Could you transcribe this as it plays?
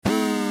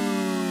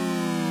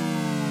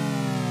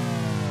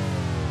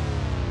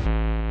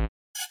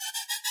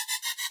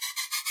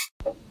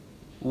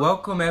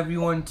Welcome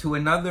everyone to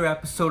another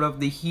episode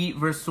of the Heat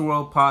vs. the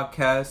World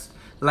podcast.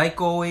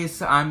 Like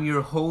always, I'm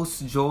your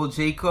host, Joel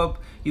Jacob.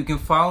 You can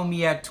follow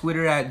me at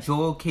Twitter at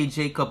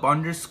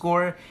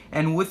JoelKJacob_.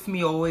 And with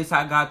me always,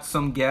 I got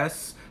some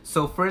guests.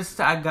 So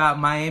first, I got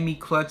Miami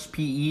Clutch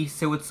PE.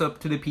 Say what's up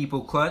to the people,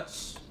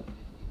 Clutch.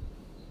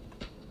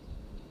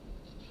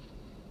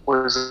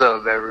 What's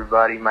up,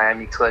 everybody?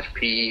 Miami Clutch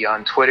PE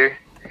on Twitter.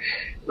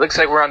 Looks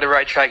like we're on the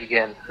right track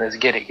again. Let's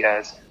get it,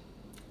 guys.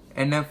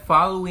 And then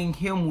following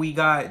him, we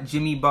got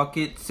Jimmy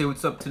Bucket. Say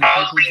what's up to the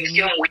people,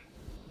 Jimmy.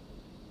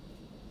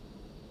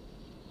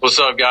 What's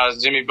up,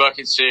 guys? Jimmy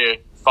Buckets here.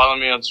 Follow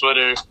me on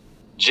Twitter,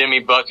 Jimmy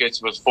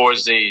Buckets with 4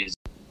 Z's.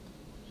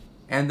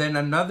 And then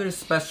another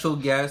special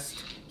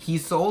guest.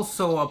 He's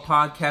also a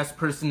podcast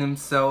person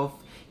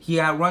himself. He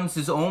runs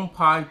his own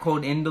pod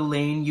called In the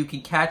Lane. You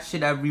can catch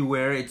it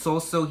everywhere. It's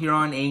also here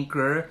on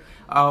Anchor.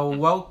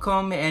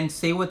 Welcome and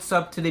say what's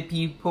up to the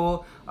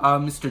people,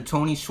 Mr.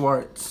 Tony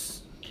Schwartz.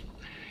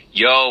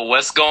 Yo,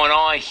 what's going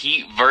on?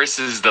 Heat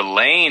versus the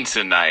Lane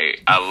tonight.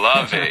 I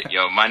love it.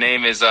 Yo, my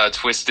name is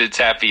Twisted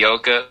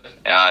Tapioca.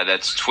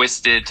 That's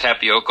Twisted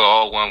Tapioca,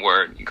 all one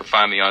word. You can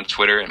find me on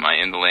Twitter, and my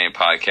In the Lane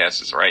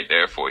podcast is right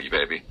there for you,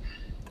 baby.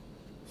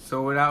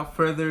 So without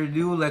further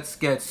ado, let's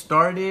get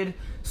started.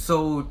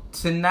 So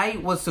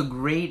tonight was a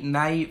great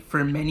night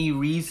for many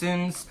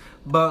reasons,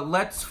 but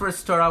let's first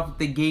start off with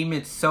the game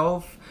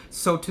itself.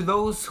 So to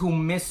those who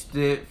missed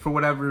it for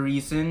whatever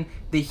reason,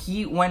 the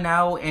Heat went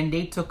out and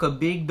they took a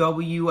big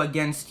W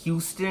against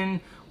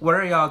Houston. What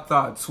are y'all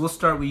thoughts? We'll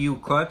start with you,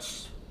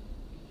 Clutch.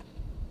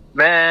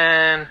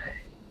 Man,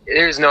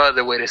 there's no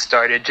other way to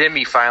start it.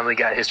 Jimmy finally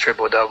got his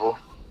triple-double.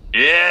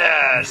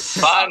 Yes!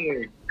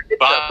 Finally. It's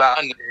about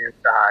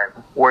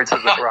time. Words of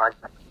LeBron.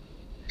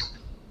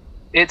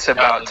 It's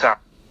about time.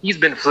 He's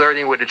been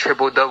flirting with a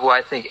triple-double,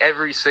 I think,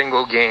 every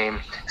single game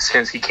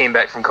since he came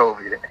back from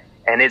COVID.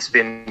 And it's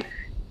been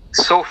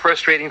so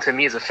frustrating to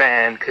me as a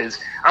fan, because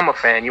I'm a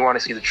fan. You want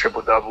to see the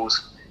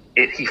triple-doubles.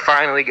 He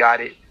finally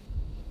got it.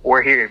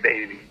 We're here,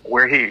 baby.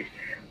 We're here.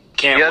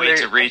 Can't wait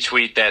to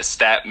retweet that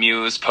Stat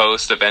Muse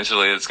post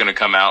eventually. That's going to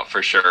come out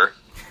for sure.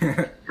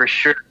 For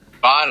sure.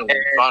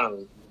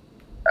 Finally.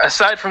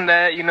 Aside from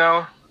that,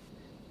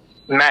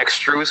 Max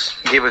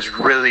Strus gave us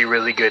really,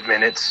 really good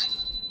minutes.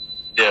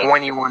 Yeah.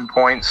 21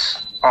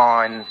 points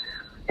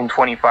in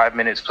 25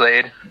 minutes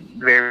played.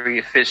 Very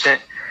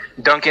efficient.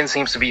 Duncan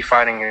seems to be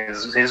finding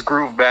his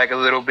groove back a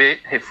little bit.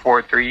 Hit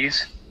 5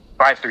 threes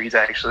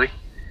actually.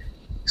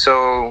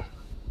 So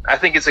I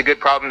think it's a good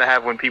problem to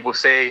have when people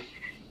say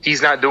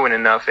he's not doing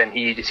enough and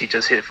he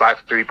just hit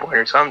 5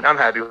 3-pointers. So I'm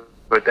happy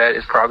with that.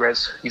 His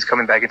progress. He's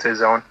coming back into his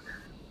zone,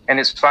 and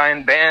it's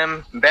fine.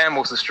 Bam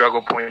was the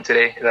struggle point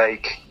today.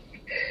 Like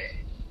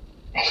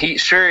he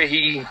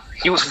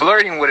was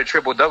flirting with a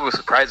triple-double,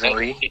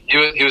 surprisingly.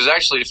 He was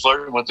actually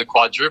flirting with the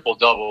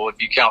quadruple-double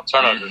if you count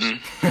turnovers.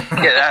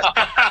 Mm-hmm. Yeah,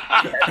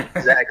 that's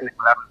exactly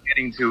what I was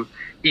getting to.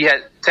 He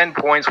had 10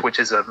 points, which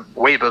is a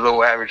way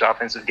below average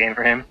offensive game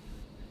for him.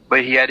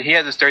 But he had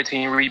his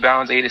 13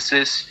 rebounds, 8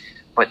 assists,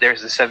 but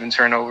there's the 7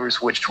 turnovers,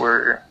 which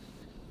were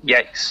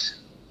yikes.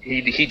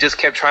 He just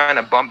kept trying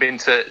to bump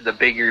into the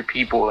bigger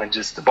people, and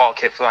just the ball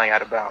kept flying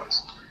out of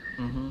bounds.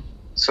 Mm-hmm.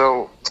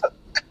 So,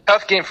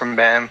 tough game from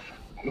Bam.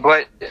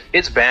 But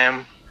it's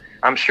Bam.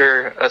 I'm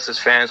sure us as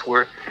fans,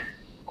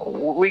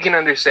 we can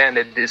understand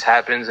that this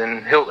happens,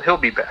 and he'll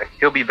be back.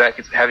 He'll be back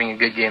having a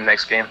good game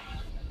next game.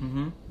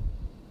 Mm-hmm.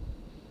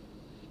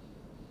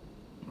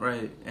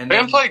 Right. And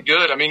Bam played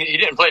good. I mean, he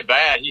didn't play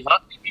bad. He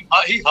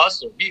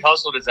hustled. He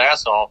hustled his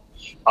ass off.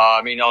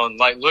 On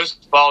like loose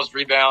balls,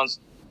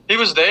 rebounds, he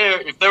was there.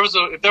 If there was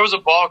a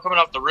ball coming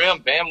off the rim,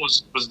 Bam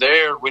was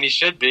there when he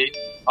should be.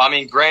 I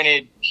mean,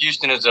 granted,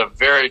 Houston is a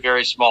very,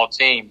 very small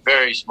team,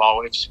 very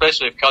small,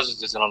 especially if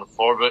Cousins isn't on the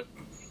floor. But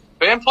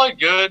Bam played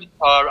good.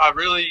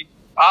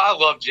 I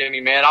love Jimmy,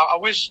 man. I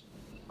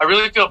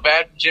really feel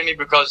bad for Jimmy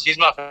because he's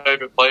my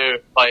favorite player.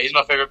 Like, he's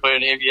my favorite player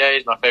in the NBA.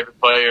 He's my favorite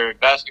player in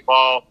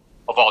basketball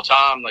of all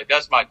time. Like,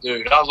 that's my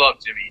dude. I love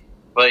Jimmy.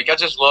 Like, I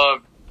just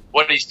love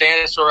what he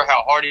stands for,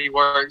 how hard he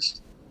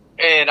works,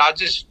 and I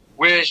just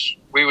wish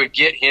we would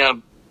get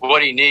him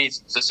what he needs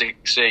to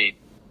succeed.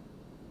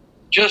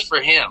 Just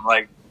for him,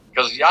 like,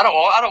 because I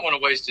don't want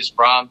to waste his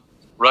prime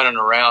running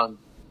around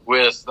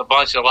with a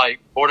bunch of like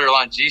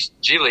borderline G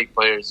League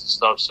players and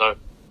stuff. So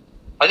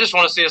I just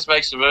want to see us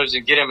make some moves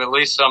and get him at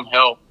least some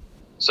help,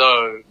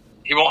 so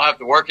he won't have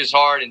to work as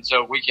hard, and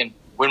so we can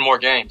win more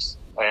games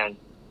and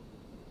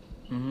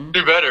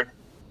do better.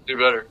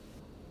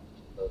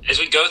 As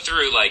we go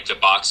through like the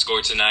box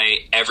score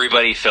tonight,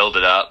 everybody filled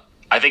it up.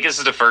 I think this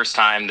is the first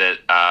time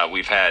that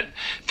we've had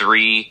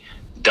 3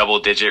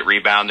 double-digit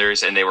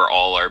rebounders, and they were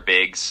all our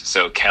bigs.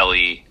 So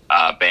Kelly,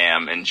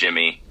 Bam, and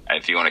Jimmy,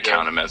 if you want to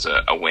count him as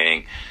a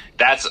wing.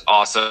 That's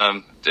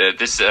awesome.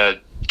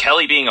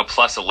 Kelly being a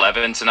plus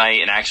 11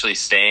 tonight and actually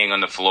staying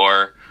on the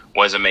floor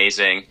was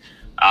amazing.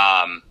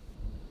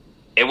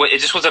 It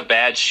just was a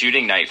bad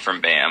shooting night from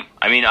Bam.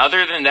 I mean,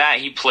 other than that,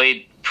 he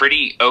played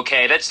pretty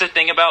okay. That's the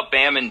thing about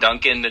Bam and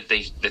Duncan that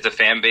the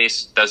fan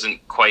base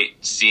doesn't quite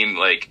seem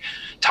like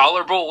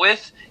tolerable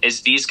with,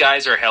 is these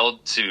guys are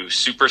held to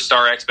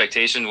superstar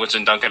expectation, which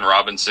in Duncan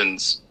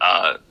Robinson's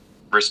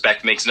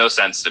respect makes no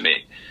sense to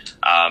me.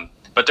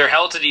 But they're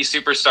held to these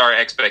superstar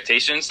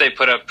expectations. They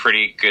put up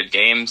pretty good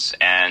games,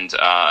 and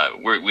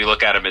we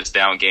look at them as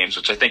down games,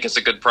 which I think is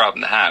a good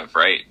problem to have,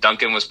 right?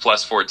 Duncan was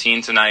plus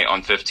 14 tonight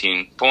on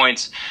 15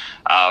 points,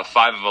 5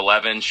 of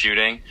 11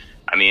 shooting.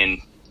 I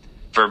mean,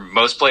 for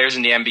most players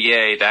in the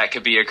NBA, that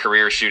could be a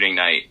career shooting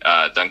night.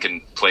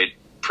 Duncan played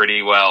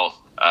pretty well.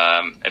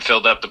 It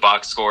filled up the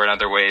box score in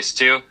other ways,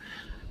 too.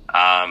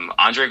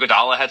 Andre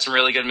Iguodala had some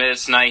really good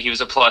minutes tonight. He was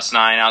a plus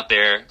 9 out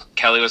there.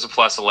 Kelly was a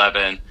plus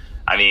 11.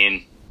 I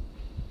mean,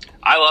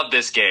 I love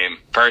this game,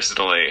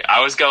 personally.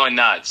 I was going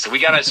nuts. We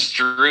got a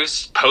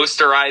Strus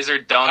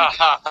posterizer dunk.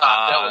 That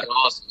was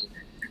awesome.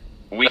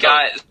 We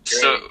got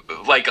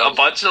a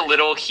bunch of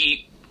little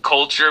Heat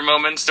culture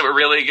moments that were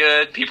really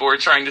good. People were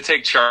trying to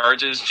take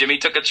charges. Jimmy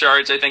took a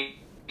charge, I think,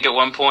 at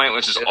one point,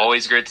 which is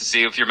always great to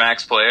see if you're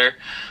max player.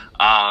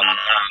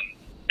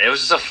 It was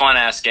just a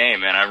fun-ass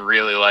game, and I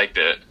really liked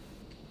it.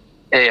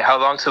 Hey,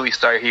 how long till we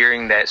start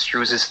hearing that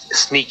Strus is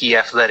sneaky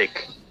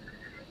athletic?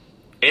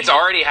 It's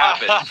already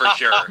happened, for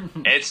sure.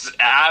 It's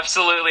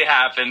absolutely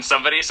happened.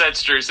 Somebody said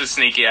Strus is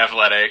sneaky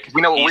athletic.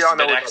 We all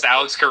know the next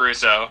Alex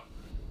Caruso.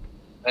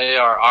 Hey,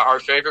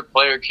 our favorite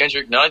player,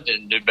 Kendrick Nunn,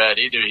 didn't do bad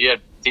either.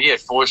 He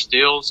had 4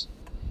 steals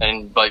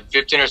and like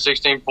 15 or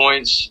 16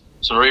 points,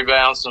 some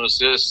rebounds, some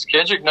assists.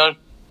 Kendrick Nunn,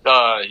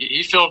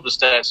 he filled the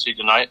stat sheet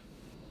tonight.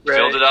 Right.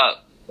 Filled it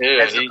up.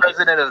 Yeah, as the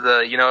president of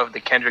the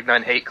Kendrick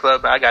Nunn hate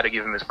club, I got to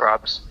give him his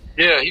props.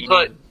 Yeah, he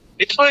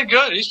played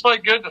good. He's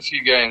played good in a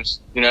few games.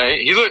 You know,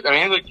 he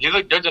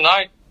looked good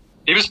tonight.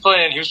 He was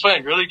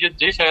playing really good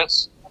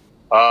defense.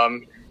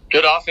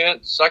 Good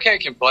offense. I can't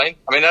complain.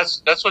 I mean,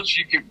 that's what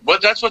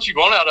you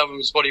want out of him,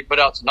 is what he put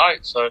out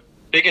tonight. So if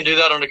he can do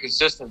that on a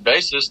consistent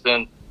basis,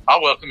 then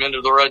I'll welcome him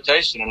into the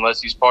rotation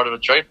unless he's part of a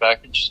trade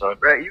package. So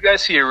right, you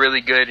guys see a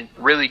really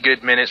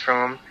good minutes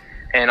from him,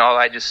 and all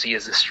I just see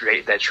is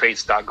that trade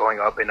stock going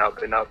up and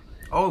up and up.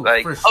 Oh,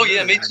 for sure. Oh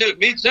yeah, me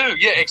too.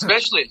 Yeah,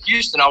 especially at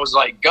Houston, I was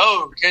like,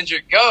 "Go,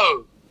 Kendrick,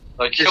 go!"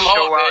 Like, Just come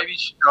on, baby,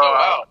 go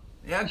out.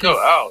 Yeah, go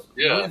out.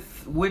 Yeah.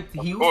 With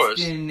Of Houston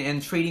course.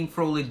 and trading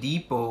for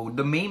Oladipo,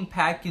 the main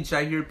package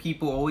I hear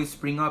people always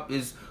bring up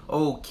is,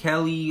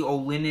 Kelly,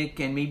 Olynyk,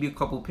 and maybe a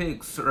couple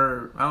picks,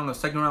 or I don't know,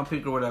 second round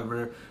pick or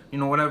whatever. You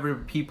know, whatever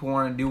people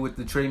want to do with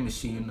the trade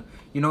machine.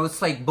 You know,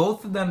 it's like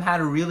both of them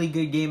had a really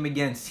good game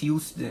against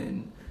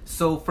Houston.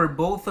 So for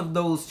both of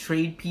those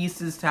trade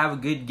pieces to have a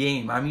good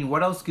game, I mean,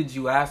 what else could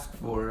you ask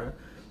for?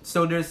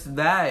 So there's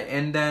that.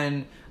 And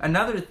then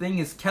another thing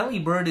is Kelly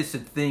Bird is a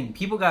thing.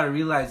 People got to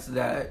realize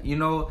that, you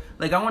know.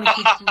 Like, I want to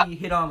quickly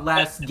hit on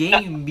last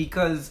game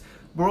because,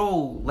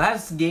 bro,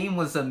 last game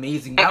was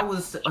amazing. That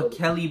was a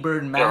Kelly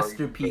Bird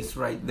masterpiece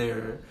right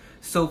there.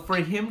 So for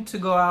him to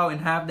go out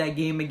and have that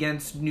game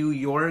against New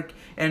York,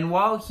 and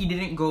while he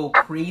didn't go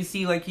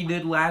crazy like he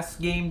did last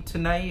game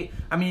tonight,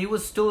 I mean, it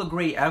was still a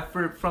great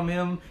effort from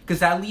him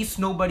because at least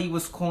nobody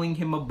was calling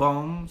him a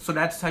bum. So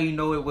that's how you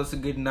know it was a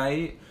good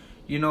night.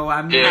 You know,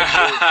 I mean, Yeah.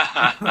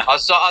 I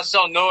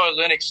saw Noah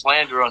Lennox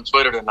slander on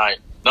Twitter tonight.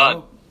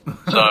 None.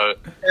 So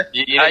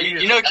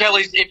you know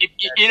Kelly's.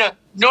 If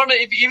normally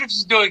if even if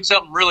he's doing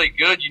something really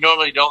good, you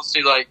normally don't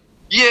see like,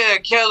 yeah,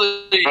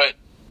 Kelly, but.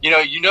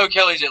 You know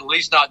Kelly's at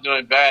least not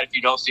doing bad if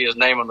you don't see his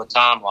name on the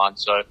timeline.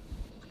 So,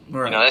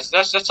 right.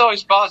 That's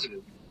always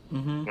positive.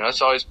 Mm-hmm. You know,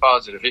 that's always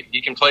positive. He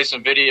can play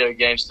some video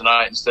games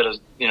tonight instead of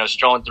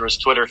strolling through his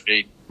Twitter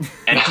feed.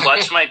 And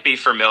Clutch might be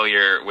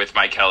familiar with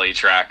my Kelly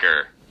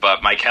tracker,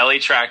 but my Kelly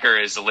tracker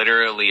is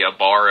literally a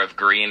bar of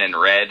green and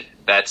red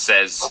that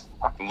says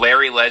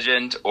Larry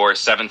Legend or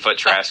 7-foot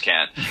trash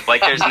can.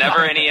 Like, there's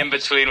never any in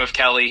between with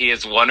Kelly. He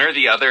is one or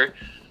the other.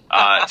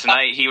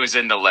 Tonight he was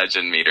in the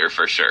legend meter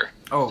for sure.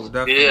 Oh,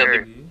 definitely.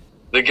 Yeah,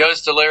 the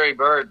ghost of Larry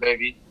Bird,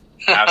 baby.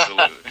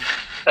 Absolutely.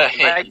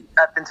 I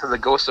tapped into the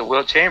ghost of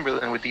Will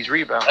Chamberlain with these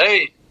rebounds.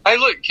 Hey,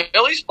 look,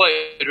 Kelly's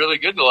played really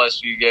good the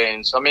last few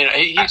games. I mean,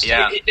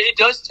 it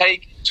does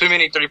take too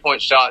many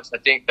 3-point shots. I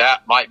think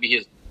that might be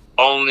his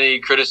only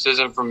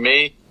criticism from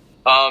me.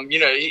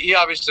 He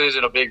obviously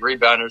isn't a big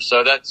rebounder,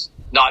 so that's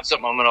not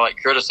something I'm going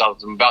to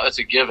criticize him about. That's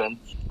a given.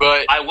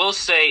 But I will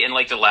say in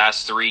the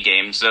last 3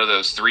 games, though,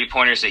 those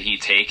 3-pointers that he's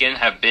taken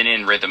have been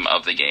in rhythm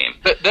of the game.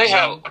 They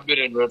have been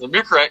in rhythm.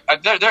 You're correct.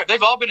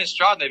 They've all been in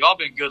stride. They've all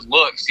been good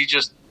looks. He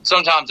just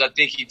sometimes I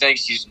think he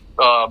thinks he's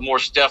more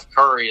Steph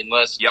Curry and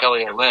less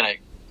Kelly Olynyk.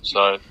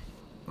 So,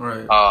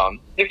 right.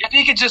 If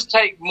he could just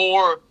take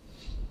more.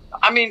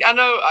 I mean, I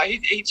know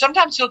he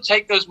sometimes he'll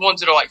take those ones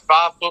that are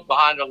 5 foot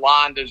behind the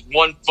line, those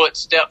 1 foot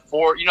step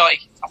forward.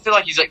 I feel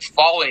like he's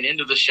falling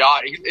into the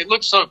shot. It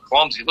looks so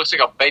clumsy. It looks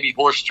like a baby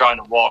horse trying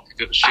to walk.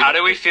 How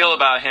do we feel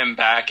about him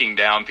backing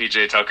down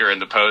PJ Tucker in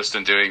the post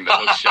and doing the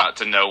hook shot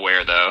to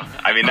nowhere, though?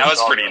 I mean, that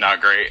was pretty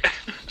not great.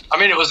 I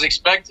mean, it was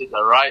expected,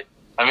 though, right?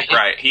 I mean,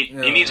 right. He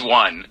needs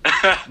one.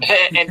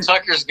 and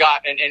Tucker's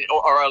got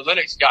or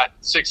Olynyk's got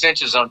 6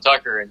 inches on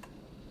Tucker, and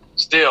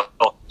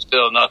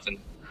Still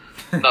nothing.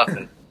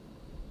 Nothing.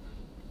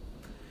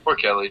 Poor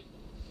Kelly.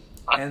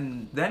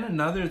 And then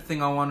another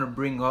thing I want to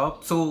bring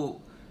up.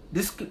 So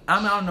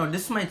I don't know.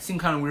 This might seem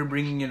kind of weird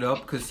bringing it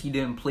up because he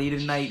didn't play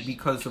tonight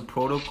because of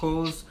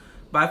protocols.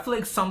 But I feel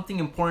like something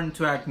important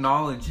to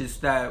acknowledge is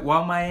that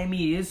while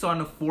Miami is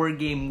on a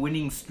 4-game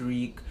winning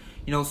streak,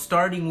 you know,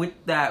 starting with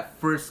that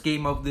first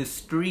game of this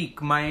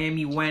streak,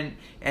 Miami went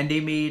and they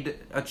made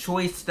a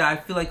choice that I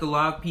feel like a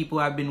lot of people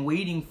have been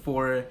waiting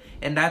for,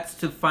 and that's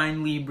to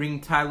finally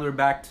bring Tyler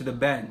back to the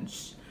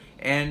bench.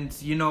 And,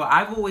 you know,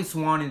 I've always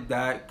wanted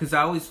that because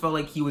I always felt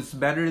like he was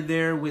better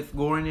there with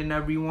Goran and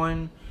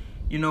everyone.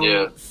 You know,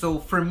 yeah. So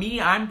for me,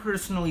 I'm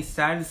personally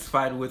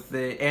satisfied with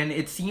it. And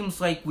it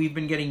seems like we've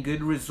been getting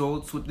good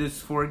results with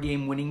this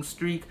 4-game winning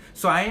streak.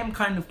 So I am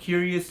kind of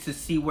curious to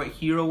see what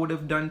Hero would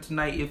have done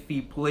tonight if he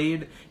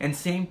played. And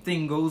same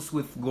thing goes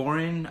with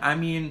Goran. I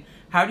mean,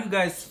 how do you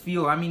guys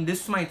feel? I mean,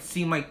 this might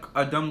seem like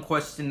a dumb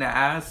question to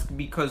ask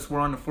because we're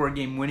on a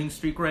 4-game winning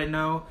streak right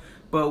now.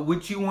 But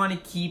would you want to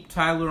keep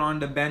Tyler on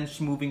the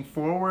bench moving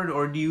forward?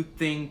 Or do you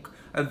think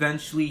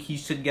eventually he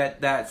should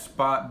get that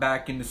spot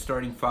back in the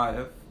starting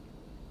 5?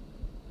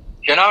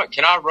 Can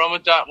I run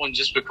with that one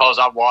just because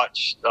I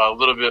watched a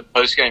little bit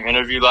post-game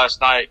interview last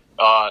night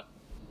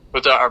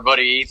with our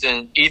buddy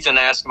Ethan. Ethan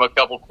asked him a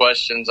couple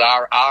questions.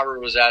 Ira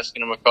was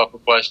asking him a couple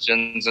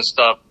questions and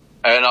stuff.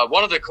 And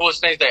one of the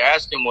coolest things they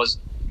asked him was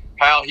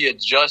how he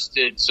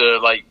adjusted to,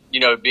 like, you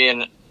know,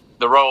 being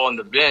the role on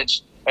the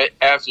bench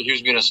after he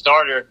was being a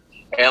starter,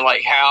 and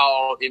like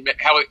how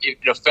it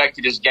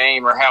affected his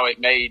game or how it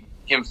made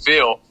him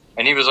feel.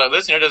 And he was like,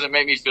 listen, it doesn't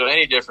make me feel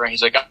any different.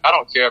 He's like, I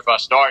don't care if I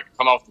start,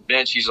 come off the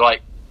bench. He's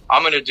like,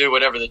 I'm going to do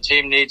whatever the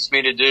team needs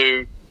me to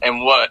do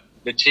and what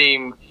the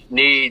team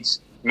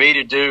needs me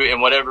to do in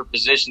whatever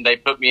position they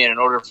put me in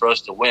order for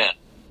us to win.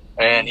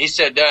 And he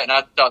said that, and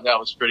I thought that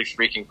was pretty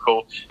freaking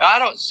cool. And I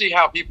don't see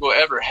how people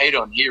ever hate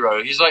on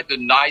Hero. He's like the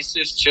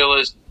nicest,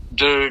 chillest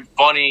dude,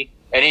 funny,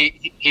 and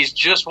he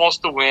just wants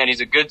to win.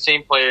 He's a good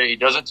team player. He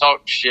doesn't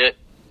talk shit.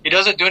 He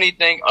doesn't do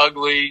anything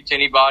ugly to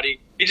anybody.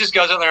 He just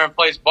goes out there and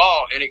plays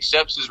ball and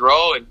accepts his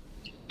role and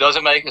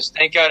doesn't make a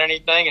stink out of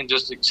anything and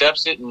just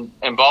accepts it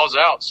and balls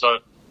out. So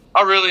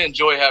I really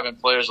enjoy having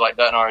players like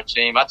that on our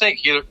team. I think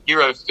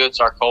Hero fits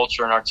our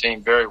culture and our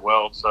team very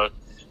well. So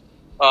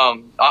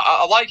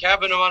I like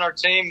having him on our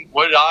team.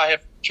 Would I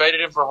have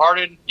traded him for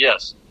Harden?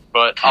 Yes.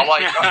 But I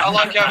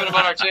like having him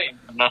on our team.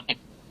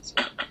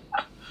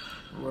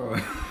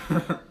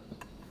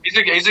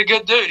 He's a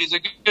good dude. He's a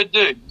good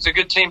dude. He's a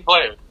good team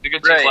player. He's a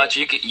good team player. Fletch,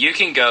 you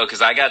can go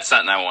because I got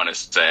something I want to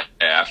say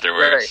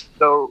afterwards. Right.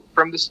 So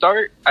from the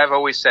start, I've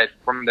always said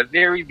from the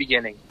very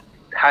beginning,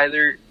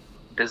 Tyler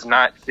does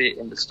not fit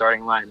in the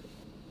starting lineup.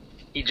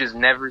 He just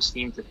never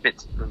seemed to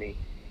fit for me.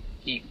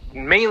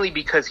 Mainly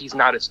because he's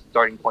not a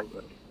starting point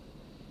guard.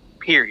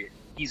 Period.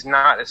 He's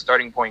not a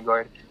starting point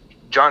guard.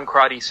 John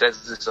Crotty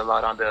says this a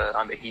lot on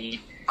the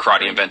Heat.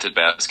 Crotty invented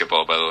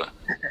basketball, by the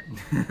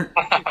way.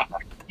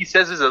 He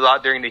says this a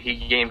lot during the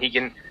Heat game.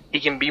 He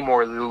can be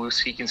more loose.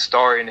 He can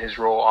start in his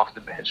role off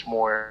the bench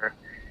more.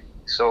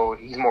 So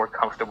he's more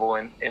comfortable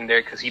in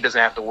there because he doesn't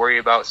have to worry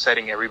about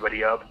setting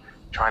everybody up,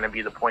 trying to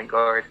be the point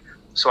guard.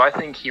 So I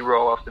think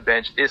Hero off the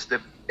bench is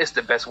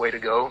the best way to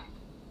go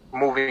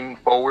moving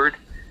forward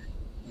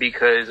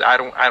because I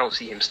don't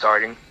see him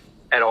starting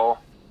at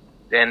all.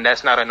 And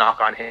that's not a knock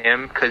on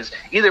him because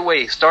either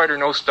way, start or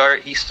no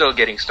start, he's still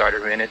getting starter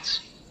minutes.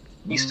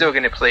 He's still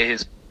going to play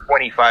his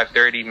 25,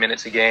 30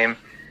 minutes a game.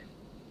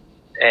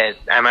 And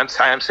I'm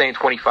saying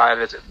 25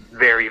 as a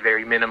very,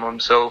 very minimum.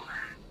 So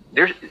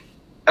there's,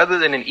 other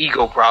than an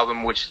ego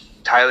problem, which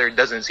Tyler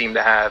doesn't seem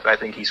to have, I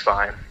think he's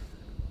fine.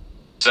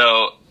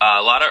 So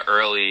a lot of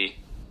early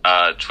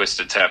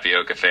Twisted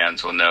Tapioca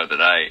fans will know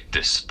that I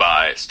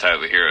despise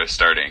Tyler Hero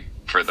starting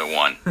for the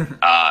one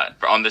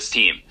on this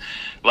team.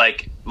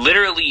 Like,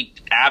 literally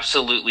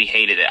absolutely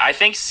hated it. I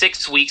think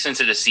 6 weeks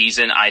into the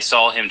season, I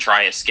saw him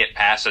try a skip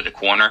pass at the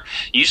corner.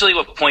 Usually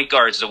with point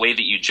guards, the way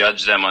that you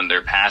judge them on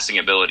their passing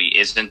ability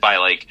isn't by,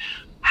 like,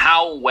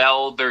 how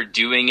well they're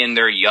doing in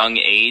their young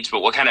age,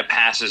 but what kind of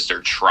passes they're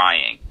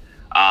trying.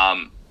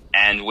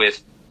 And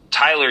with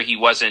Tyler, he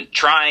wasn't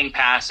trying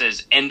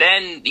passes, and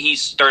then he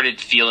started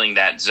feeling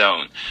that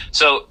zone.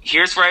 So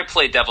here's where I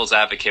play devil's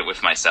advocate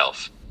with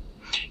myself.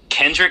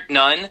 Kendrick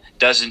Nunn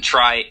doesn't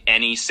try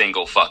any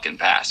single fucking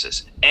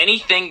passes.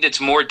 Anything that's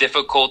more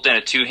difficult than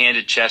a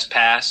two-handed chest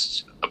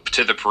pass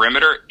to the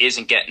perimeter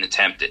isn't getting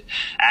attempted.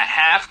 At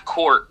half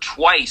court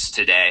twice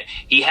today,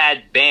 he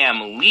had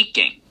Bam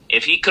leaking.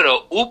 If he could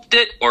have ooped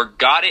it or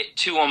got it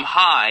to him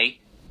high,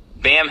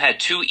 Bam had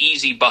 2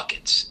 easy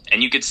buckets.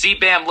 And you could see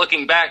Bam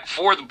looking back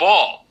for the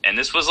ball. And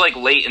this was like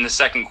late in the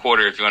second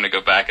quarter if you want to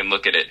go back and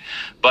look at it.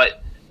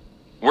 But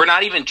we're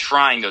not even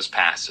trying those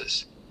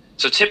passes.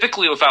 So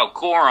typically without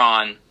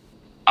Goran,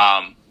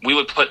 we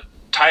would put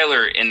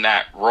Tyler in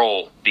that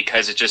role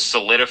because it just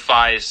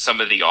solidifies some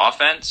of the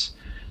offense.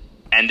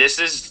 And this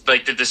is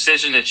like the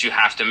decision that you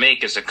have to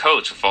make as a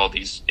coach with all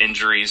these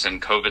injuries and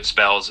COVID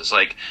spells. It's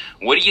like,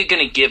 what are you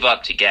going to give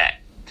up to get?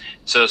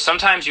 So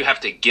sometimes you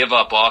have to give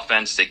up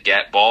offense to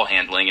get ball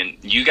handling, and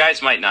you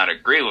guys might not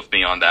agree with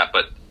me on that,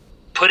 but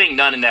putting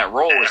Nunn in that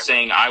role is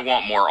saying I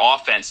want more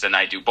offense than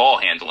I do ball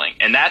handling,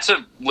 and that's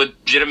a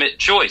legitimate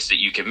choice that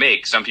you can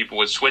make. Some people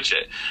would switch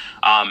it,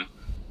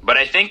 but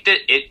I think that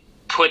it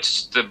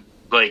puts the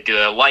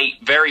light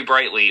very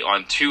brightly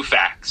on two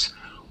facts.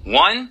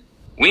 One,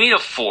 we need a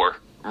 4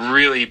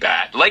 really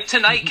bad. Like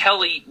tonight,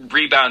 Kelly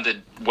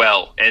rebounded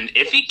well, and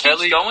if he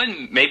keeps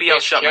going, maybe I'll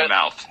shut my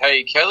mouth.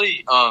 Hey,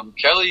 Kelly,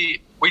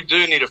 we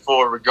do need a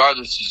 4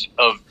 regardless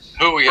of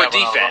who we have for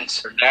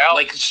defense. Now.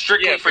 Like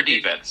strictly for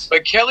defense.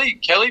 But Kelly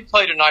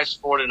played a nice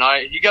 4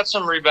 tonight. He got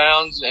some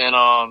rebounds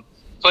and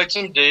played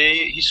some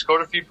D. He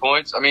scored a few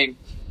points. I mean,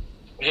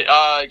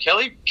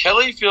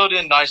 Kelly filled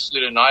in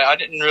nicely tonight. I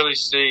didn't really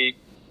see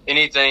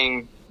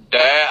anything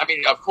bad. I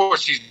mean, of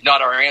course, he's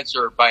not our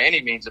answer by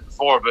any means at the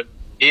 4, but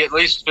he at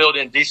least filled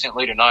in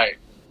decently tonight.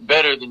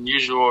 Better than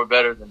usual, or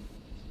better than,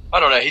 I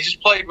don't know. He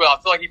just played well.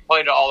 I feel like he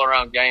played an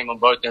all-around game on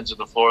both ends of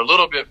the floor, a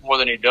little bit more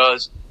than he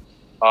does.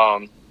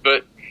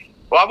 But,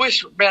 well, I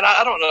wish, man,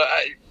 I don't know.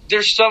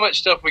 There's so much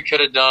stuff we could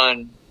have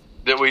done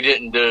that we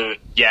didn't do.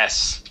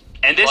 Yes.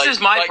 And this is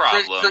my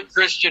problem.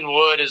 Christian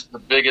Wood is the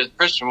biggest.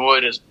 Christian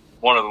Wood is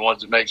one of the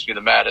ones that makes me the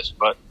maddest.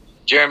 But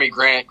Jeremy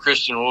Grant,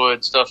 Christian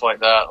Wood, stuff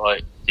like that,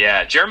 like.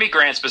 Yeah, Jeremy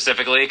Grant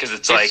specifically, because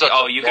it's like,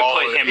 oh, you can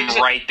put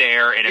him right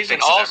there and it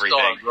fixes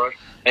everything. Bro.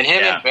 And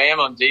him and Bam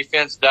on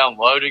defense down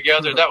low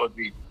together, that would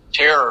be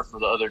terror for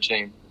the other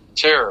team.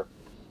 Terror.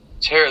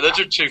 Those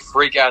are two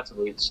freak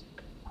athletes.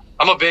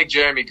 I'm a big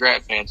Jeremy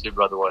Grant fan too,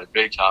 by the way,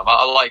 big time.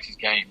 I like his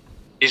game.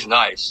 He's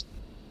nice.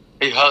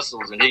 He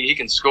hustles and he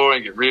can score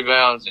and get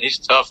rebounds, and he's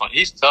tough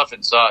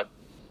inside.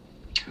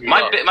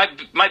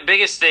 My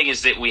biggest thing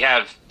is that we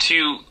have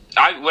two.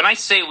 When I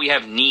say we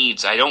have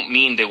needs, I don't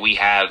mean that we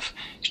have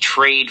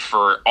trade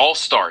for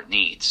all-star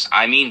needs.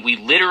 I mean, we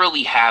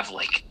literally have,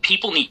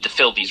 people need to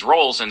fill these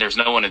roles, and there's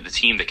no one in the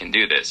team that can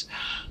do this.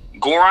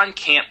 Goran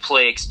can't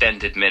play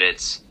extended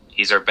minutes.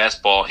 He's our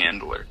best ball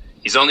handler.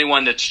 He's the only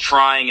one that's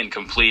trying and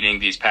completing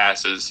these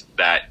passes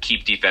that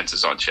keep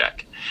defenses on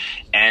check.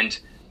 And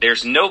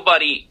there's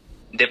nobody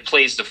that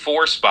plays the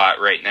 4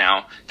 spot right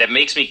now that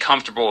makes me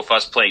comfortable with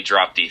us playing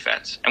drop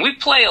defense. And we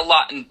play a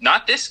lot,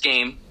 not this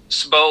game.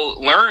 Spo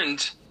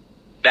learned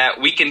that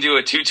we can do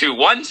a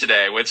 2-2-1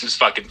 today, which is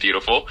fucking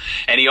beautiful.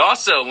 And he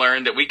also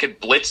learned that we could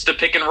blitz the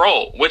pick and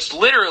roll, which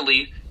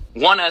literally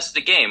won us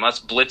the game. Us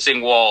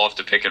blitzing Wall off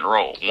the pick and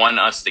roll won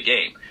us the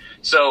game.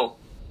 So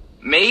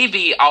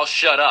maybe I'll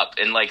shut up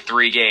in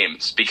 3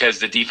 games because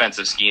the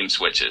defensive scheme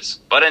switches.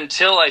 But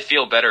until I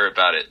feel better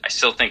about it, I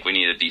still think we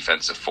need a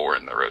defensive 4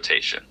 in the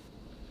rotation.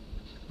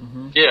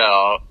 Mm-hmm.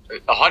 Yeah,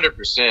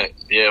 100%.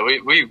 Yeah,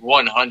 we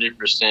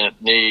 100%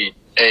 need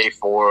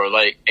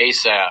A4,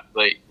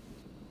 ASAP,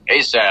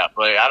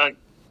 ASAP.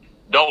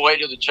 Don't wait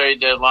till the trade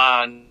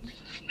deadline.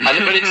 But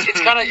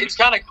it's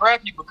kind of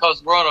crappy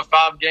because we're on a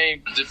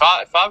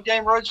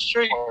 5-game road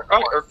streak,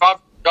 right? Or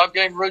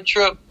 5-game road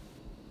trip,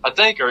 I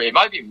think, or it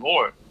might be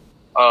more.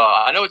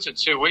 I know it's a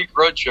 2-week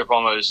road trip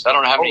almost. I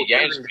don't know how many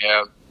games we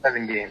have.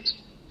 7 games.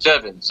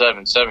 7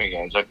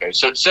 games. Okay,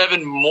 so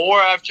 7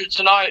 more after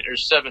tonight, or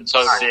 7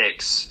 total?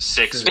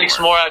 6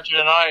 more after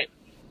tonight.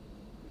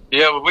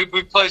 Yeah,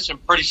 we play some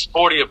pretty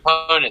sporty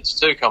opponents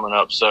too coming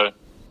up, so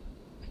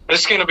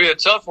it's going to be a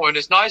tough one.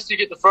 It's nice to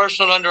get the first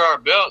one under our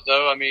belt,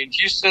 though. I mean,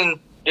 Houston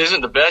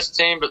isn't the best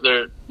team, but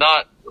they're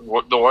not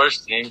the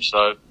worst team,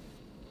 so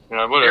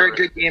whatever. They're a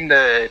good game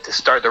to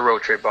start the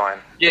road trip on.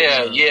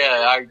 Yeah,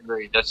 I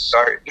agree.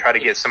 Try to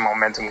get some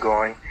momentum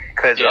going,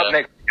 because up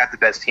next we got the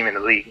best team in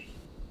the league,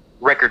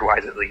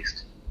 record-wise at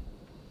least.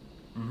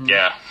 Mm-hmm.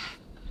 Yeah.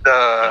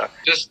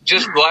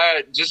 Just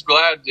glad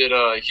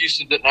that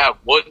Houston didn't have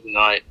Wood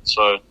tonight,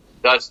 so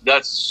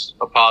that's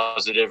a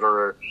positive.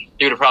 Or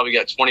he would have probably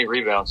got 20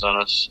 rebounds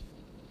on us.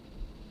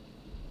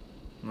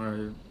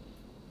 Right.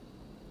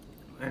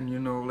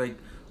 And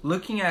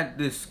looking at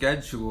this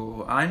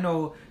schedule,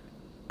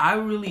 I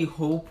really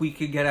hope we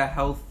could get a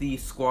healthy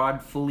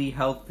squad, fully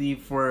healthy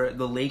for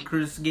the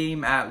Lakers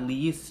game at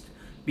least,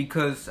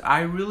 because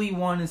I really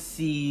want to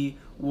see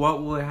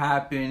what will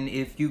happen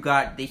if you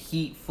got the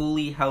Heat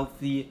fully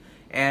healthy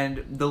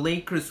and the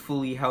Lakers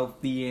fully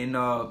healthy in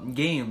a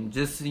game.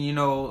 Just,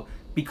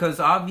 because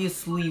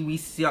obviously we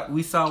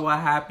saw what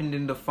happened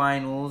in the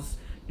finals.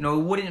 It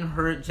wouldn't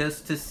hurt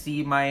just to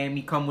see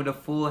Miami come with a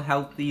full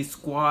healthy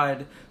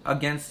squad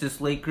against this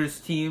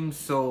Lakers team.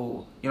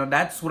 So,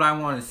 that's what I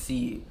want to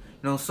see.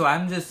 So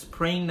I'm just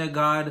praying to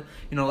God,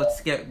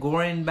 let's get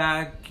Goran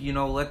back,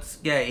 let's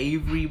get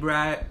Avery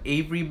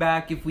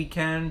back if we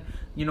can.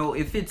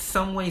 If it's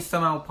some way,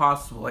 somehow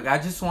possible. I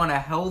just want a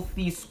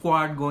healthy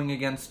squad going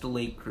against the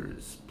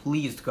Lakers.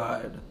 Please,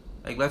 God.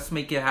 Let's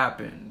make it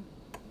happen.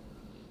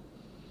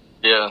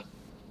 Yeah.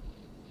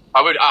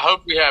 I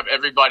hope we have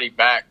everybody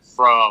back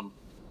from,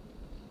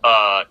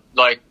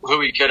 who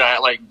we could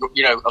have,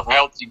 a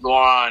healthy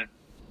Goran,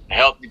 a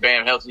healthy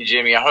Bam, healthy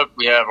Jimmy. I hope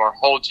we have our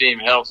whole team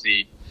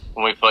healthy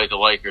when we play the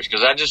Lakers,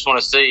 because I just want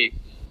to see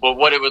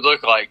what it would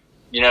look like,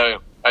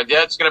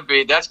 That's gonna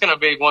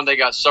be one they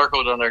got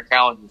circled on their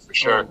calendar for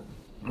sure.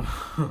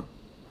 Oh.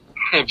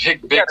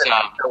 big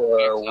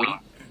time.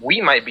 We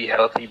might be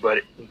healthy,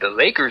 but the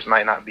Lakers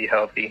might not be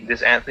healthy.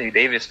 This Anthony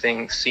Davis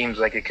thing seems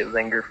like it could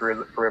linger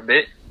for a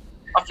bit.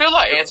 I feel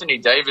like Anthony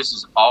Davis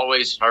is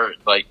always hurt,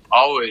 like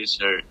always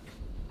hurt.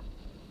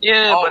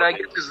 Yeah, but I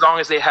guess as long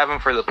as they have him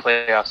for the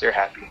playoffs, they're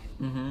happy.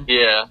 Mm-hmm.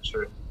 Yeah,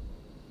 true.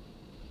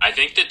 I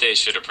think that they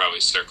should have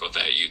probably circled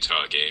that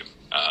Utah game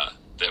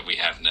that we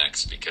have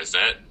next, because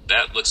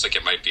that looks like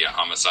it might be a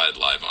homicide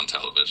live on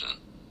television.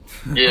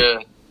 Yeah.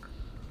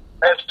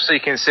 Especially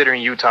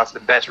considering Utah's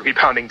the best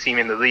rebounding team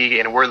in the league,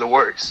 and we're the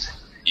worst.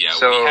 Yeah,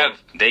 So-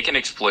 they can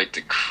exploit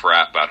the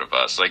crap out of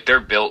us. Like,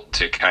 they're built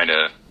to kind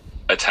of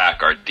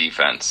attack our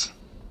defense.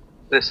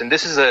 Listen,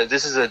 this is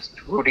a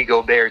Rudy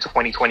Gobert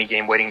 2020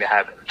 game waiting to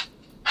happen.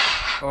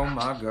 Oh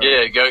my god.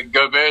 Yeah,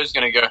 Gobert's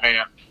going to go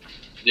ham.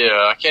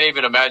 Yeah, I can't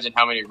even imagine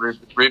how many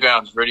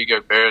rebounds Rudy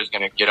Gobert is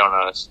going to get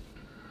on us.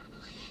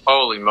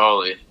 Holy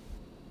moly.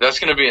 That's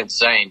going to be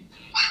insane.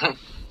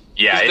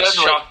 Yeah, He's it's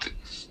definitely- shocked.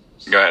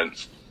 Go ahead.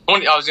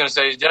 I was going to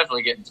say he's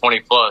definitely getting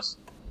 20-plus.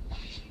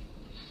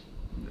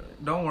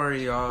 Don't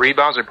worry, y'all.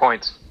 Rebounds or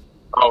points?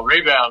 Oh,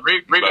 rebounds.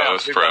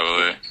 Both,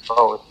 probably.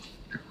 Oh,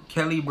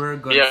 Kelly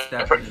Berg gonna Yeah,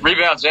 step for in.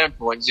 rebounds and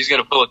points. He's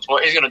going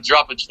to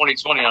drop a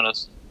 20-20 on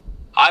us.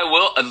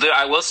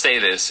 I will say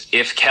this: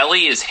 if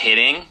Kelly is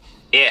hitting,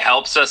 it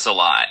helps us a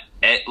lot.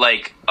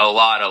 A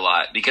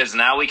lot, because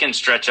now we can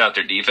stretch out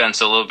their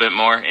defense a little bit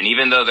more. And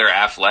even though they're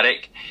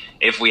athletic,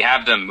 if we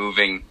have them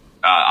moving,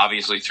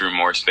 obviously through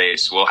more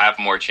space, we'll have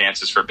more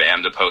chances for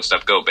Bam to post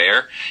up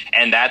Gobert.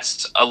 And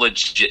that's I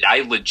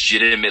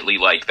legitimately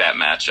like that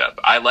matchup.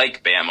 I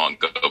like Bam on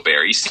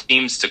Gobert. He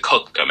seems to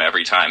cook them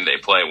every time they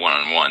play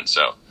one-on-one.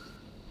 So.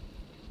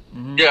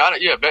 Mhm.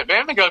 Yeah,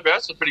 Bam and Gobert,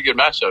 that's a pretty good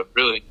matchup,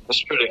 really.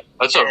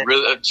 That's a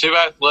really two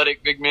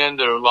athletic big men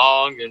that are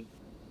long and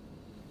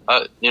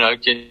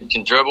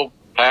can dribble,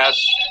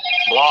 pass,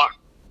 block.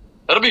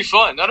 That'll be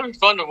fun. That'll be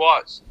fun to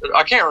watch.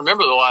 I can't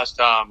remember the last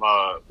time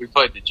we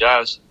played the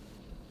Jazz,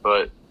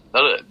 but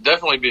that'll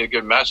definitely be a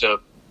good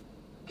matchup.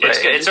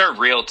 It's our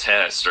real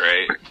test,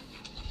 right?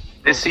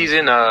 this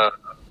season,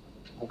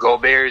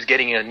 Gobert is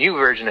getting a new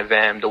version of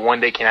Bam, the one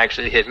they can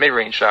actually hit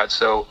mid-range shots.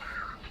 So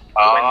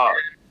when Bam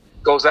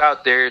goes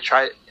out there,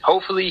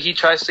 hopefully he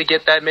tries to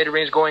get that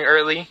mid-range going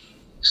early,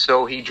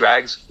 so he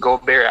drags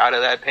Gobert out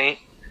of that paint,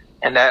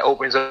 and that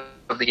opens up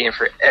the game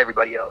for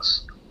everybody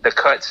else. The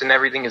cuts and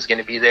everything is going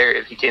to be there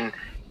if he can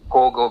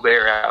pull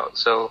Gobert out.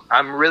 So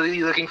I'm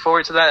really looking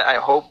forward to that. I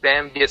hope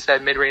Bam gets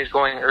that mid-range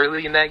going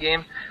early in that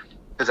game,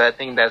 because I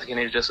think that's going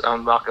to just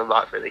unlock a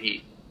lot for the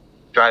Heat.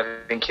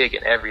 Driving, kick,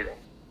 and everything.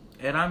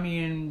 And I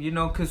mean,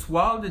 because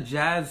while the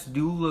Jazz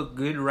do look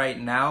good right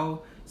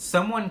now,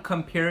 someone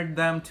compared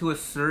them to a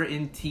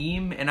certain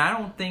team, and I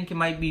don't think it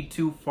might be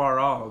too far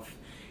off.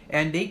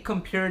 And they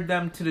compared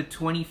them to the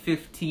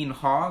 2015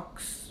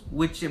 Hawks,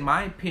 which in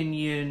my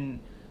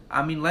opinion,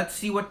 I mean, let's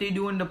see what they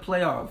do in the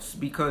playoffs,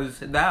 because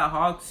that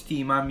Hawks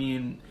team, I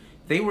mean,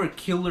 they were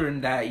killer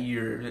in that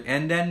year.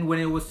 And then when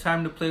it was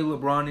time to play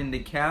LeBron and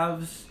the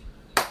Cavs,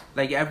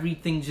 like,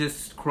 everything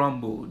just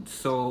crumbled.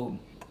 So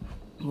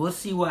we'll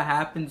see what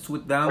happens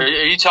with them. Are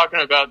you talking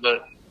about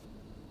Are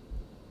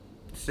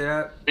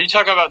you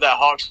talking about that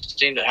Hawks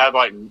team that had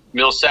like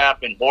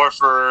Millsap and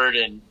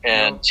Horford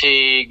and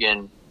Teague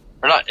and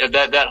or not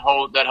that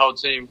whole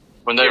team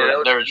when they were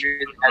on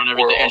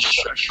everything? And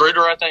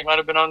Schroeder, I think, might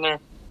have been on there.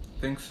 I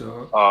think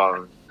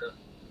so.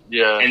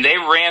 Yeah. And they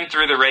ran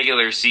through the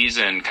regular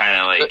season kind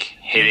of like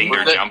hitting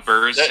their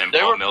jumpers and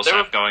Paul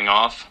Millsap going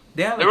off.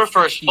 They were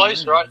first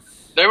place, right?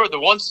 They were the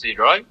 1 seed,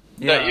 right?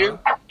 Yeah. That year?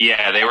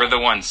 Yeah, they were the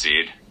 1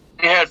 seed.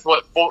 They had,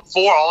 four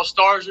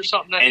All-Stars or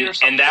something that year?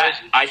 And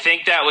I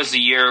think that was the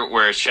year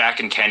where Shaq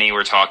and Kenny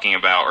were talking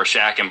about, or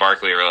Shaq and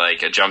Barkley were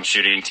like, a jump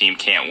shooting team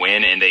can't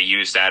win, and they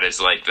used that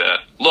as like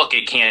look,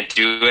 it can't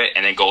do it,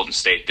 and then Golden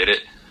State did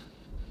it.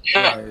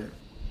 Yeah. Right.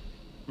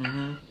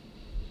 Mm-hmm.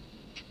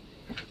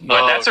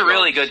 But that's a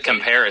really good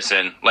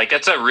comparison. Like,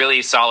 that's a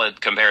really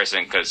solid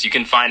comparison, because you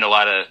can find a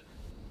lot of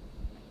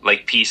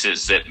like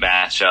pieces that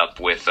match up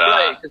with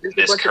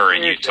this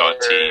current Utah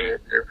team.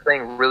 They're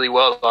playing really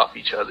well off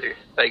each other.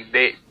 Like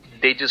they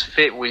just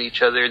fit with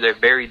each other.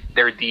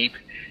 They're deep.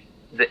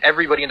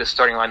 Everybody in the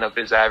starting lineup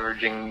is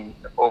averaging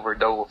over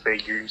double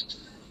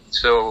figures.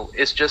 So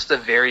it's just a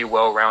very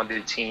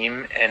well-rounded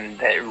team, and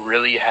that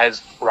really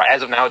has,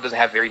 as of now, it doesn't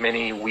have very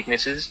many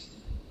weaknesses.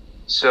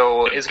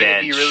 So it's going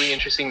to be really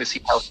interesting to see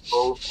how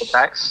it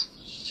attacks.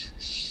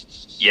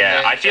 Yeah,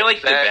 And I feel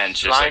like the that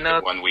bench is like the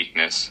lineup- one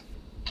weakness.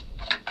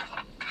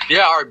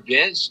 Yeah, our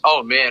bench.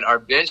 Oh man, our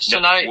bench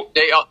tonight.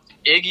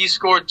 Iggy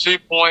scored 2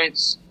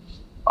 points.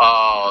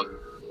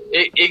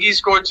 Iggy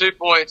scored 2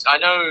 points. I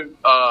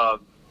know.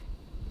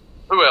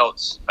 Who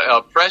else?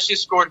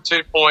 Precious scored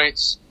 2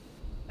 points,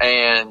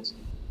 and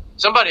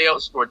somebody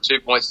else scored 2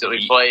 points that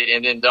we played.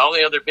 And then the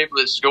only other people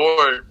that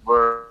scored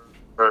were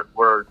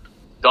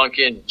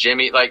Duncan,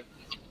 Jimmy. Like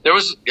there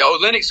was.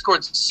 Lennox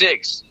scored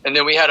 6, and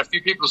then we had a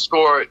few people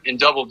score in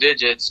double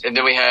digits, and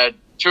then we had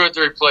two or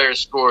three players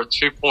scored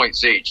 2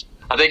 points each.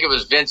 I think it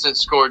was Vincent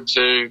scored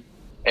 2,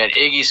 and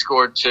Iggy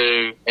scored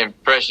 2,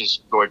 and Precious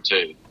scored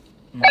 2.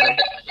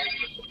 And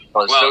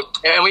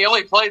we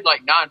only played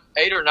like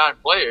 8 or 9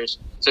 players,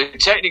 so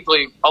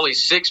technically only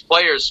 6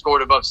 players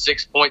scored above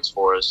 6 points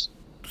for us.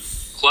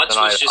 Clutch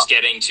was just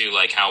getting to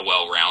like how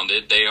well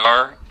rounded they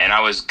are, and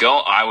I was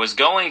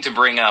going to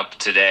bring up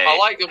today. I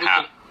like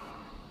that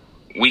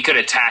we could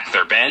attack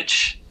their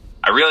bench.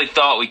 I really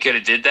thought we could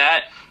have did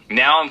that.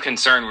 Now I'm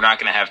concerned we're not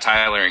going to have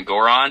Tyler and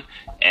Goran,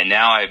 and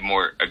now I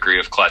more agree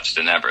with Clutch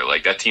than ever.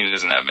 Like, that team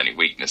doesn't have many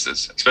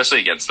weaknesses,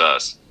 especially against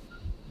us.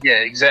 Yeah,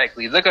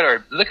 exactly. Look at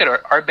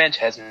our bench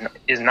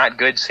is not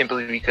good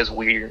simply because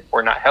we're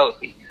not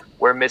healthy.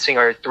 We're missing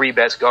our 3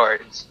 best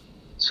guards,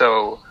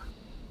 so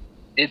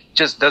it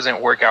just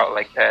doesn't work out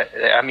like that.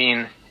 I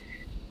mean,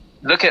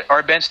 look at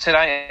our bench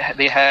tonight.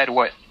 They had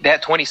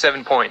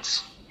 27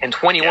 points, and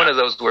 21 of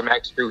those were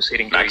Max Strus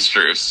hitting threes. Max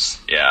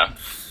Strus, yeah.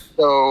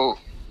 So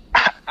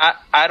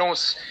I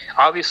don't.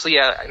 Obviously,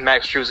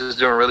 Max Strus is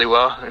doing really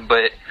well,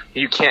 but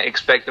you can't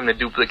expect them to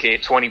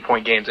duplicate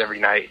 20-point games every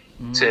night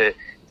to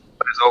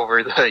put us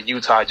over the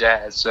Utah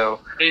Jazz.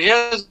 So he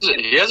has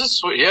a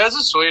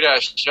sweet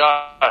ass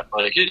shot.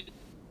 Like he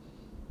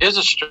has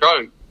a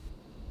stroke.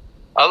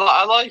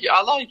 I like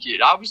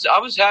it. I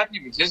was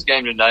happy with his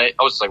game tonight.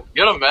 I was like,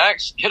 get him,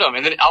 Max, get him.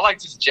 And then I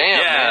liked his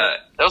jam. Yeah, man.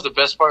 That was the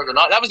best part of the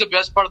night. That was the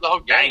best part of the whole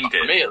game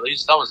for me, at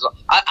least. I was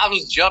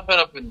jumping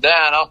up and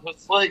down. I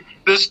was like,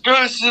 the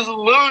Strus is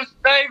loose,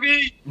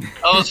 baby.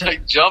 I was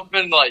like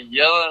jumping, like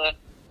yelling.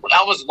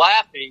 I was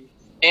laughing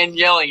and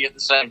yelling at the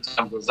same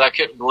time because I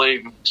couldn't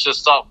believe it.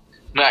 Just saw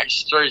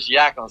Max Strus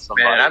yak on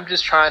somebody. Man, I'm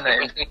just trying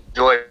to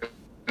enjoy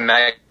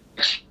Max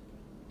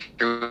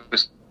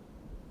Strus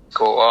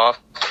go off,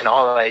 and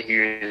all I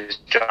hear is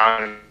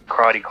John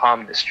Crotty call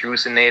me the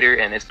Strusinator,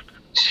 and it's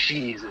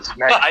Jesus,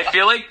 man. I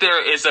feel like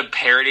there is a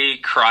parody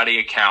Crotty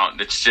account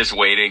that's just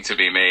waiting to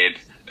be made.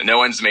 No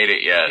one's made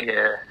it yet.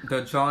 Yeah,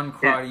 the John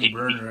Crotty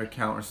burner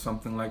account or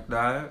something like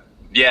that.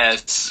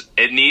 Yes,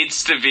 it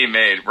needs to be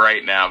made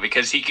right now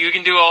because you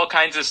can do all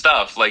kinds of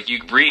stuff. Like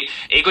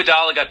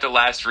Iguodala got the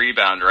last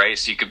rebound, right?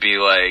 So you could be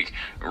like,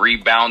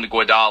 rebound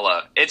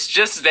Iguodala. It's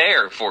just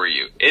there for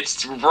you.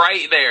 It's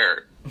right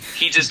there.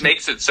 He just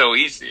makes it so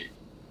easy.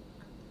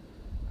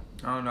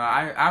 I don't know.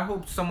 I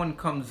hope someone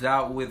comes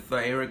out with the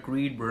Eric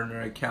Reed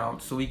burner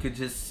account so we could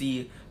just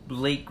see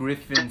Blake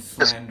Griffin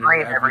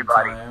slander every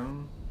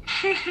time.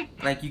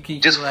 Like, you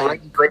can just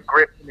like Blake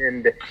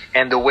Griffin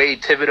and the way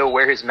Thibodeau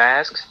wear his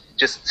masks.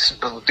 Just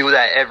do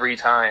that every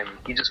time.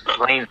 He just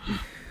blames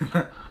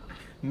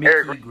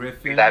Mickey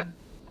Griffin.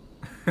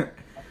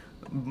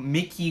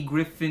 Mickey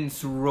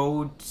Griffin's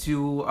road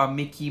to a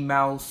Mickey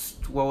Mouse,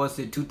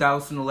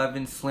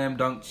 2011 Slam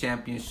Dunk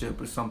Championship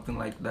or something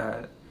like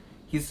that.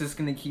 He's just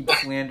going to keep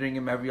slandering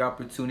him every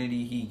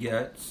opportunity he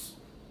gets.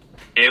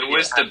 It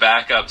was the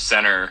backup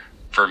center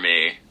for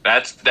me.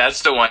 That's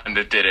the one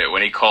that did it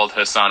when he called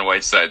Hassan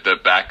Whiteside the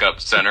backup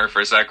center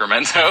for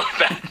Sacramento.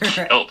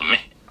 That killed me.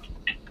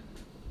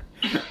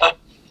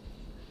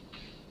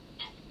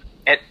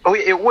 And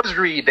it was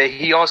Reed that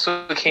he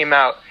also came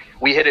out.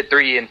 We hit a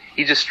 3, and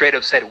he just straight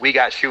up said, "We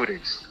got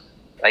shooters."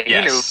 Like,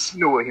 yes. he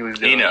knew what he was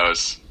doing. He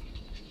knows.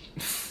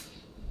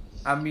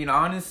 I mean,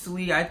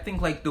 honestly, I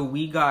think, like, the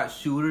 "we got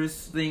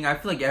shooters" thing, I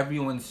feel like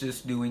everyone's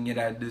just doing it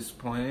at this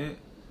point.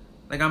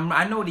 Like,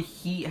 I know the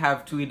Heat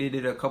have tweeted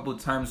it a couple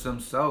times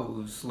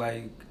themselves.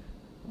 Like,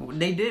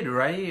 they did,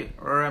 right?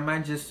 Or am I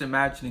just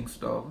imagining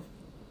stuff?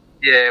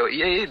 Yeah,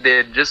 he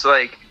did. Just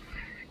like,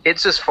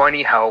 it's just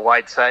funny how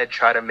Whiteside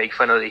tried to make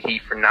fun of the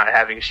Heat for not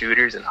having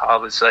shooters, and all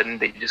of a sudden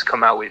they just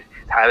come out with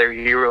Tyler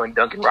Hero and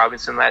Duncan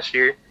Robinson last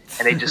year,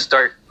 and they just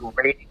start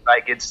rating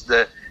like it's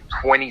the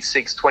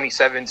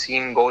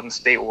 2017 Golden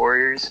State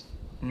Warriors.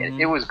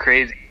 And it was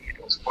crazy.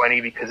 It was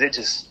funny because it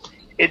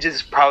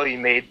just probably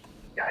made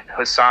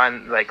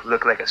Hassan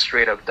look like a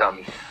straight up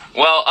dummy.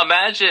 Well,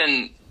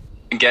 imagine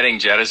getting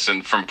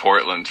jettisoned from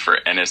Portland for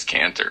Enes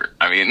Kanter.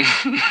 I mean,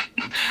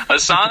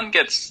 Hassan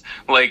gets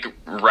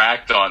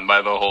racked on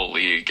by the whole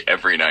league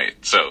every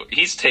night, so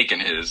he's taking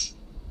his.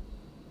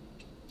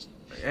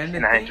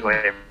 And I enjoy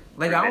it.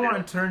 I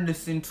want to turn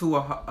this into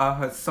a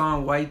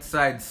Hassan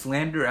Whiteside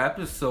slander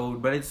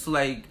episode, but it's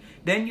like,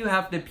 then you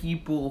have the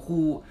people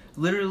who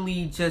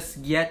literally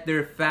just get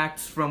their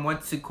facts from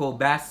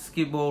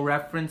basketball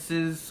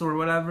references or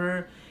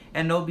whatever,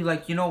 and they'll be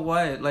like, you know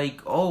what,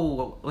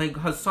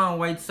 Hassan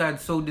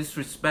Whiteside's so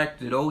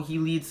disrespected. Oh, he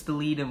leads the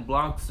league in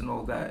blocks and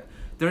all that.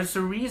 There's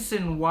a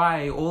reason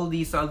why all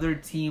these other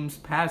teams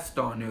passed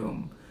on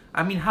him.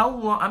 I mean, how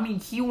long? I mean,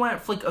 he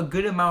went for a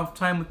good amount of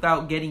time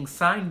without getting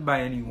signed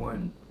by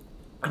anyone.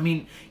 I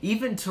mean,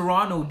 even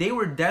Toronto, they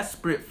were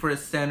desperate for a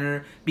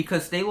center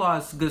because they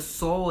lost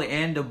Gasol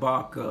and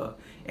Ibaka.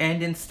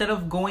 And instead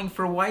of going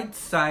for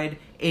Whiteside,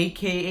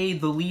 a.k.a.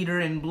 the leader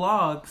in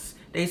blocks,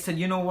 they said,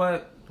 you know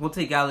what, we'll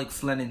take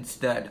Alex Len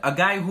instead. A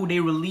guy who they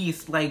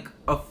released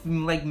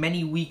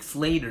many weeks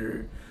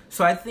later.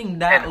 So I think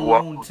that And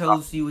alone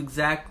tells you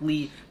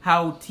exactly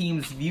how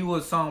teams view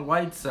us on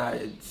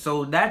Whiteside.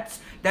 So that's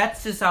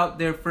just out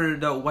there for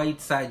the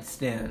Whiteside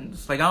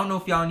stands. Like, I don't know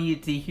if y'all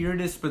needed to hear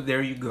this, but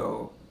there you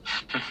go.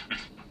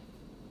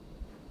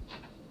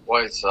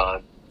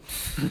 Whiteside.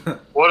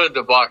 What a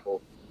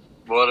debacle.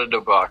 What a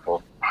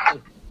debacle.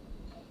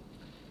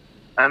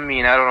 I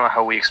mean, I don't know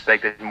how we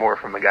expected more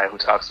from a guy who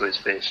talks to his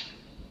fish.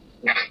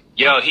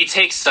 Yo, he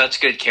takes such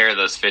good care of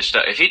those fish.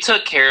 If he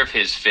took care of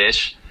his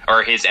fish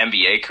or his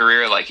NBA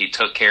career like he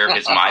took care of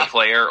his my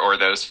player or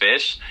those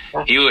fish,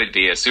 he would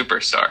be a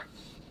superstar.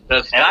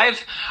 And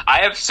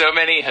I have so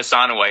many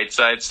Hassan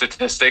Whiteside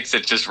statistics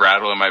that just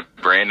rattle in my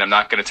brain. I'm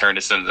not going to turn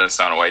this into the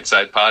Hassan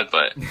Whiteside pod,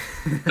 but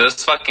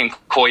those fucking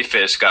koi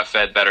fish got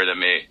fed better than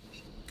me.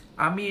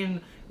 I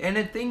mean, and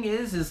the thing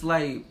is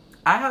like,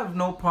 I have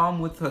no problem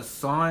with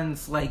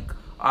Hassan's, like,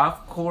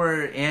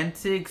 off-court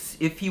antics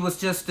if he was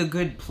just a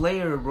good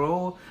player,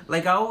 bro.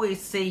 Like, I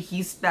always say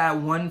he's that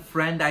one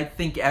friend I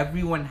think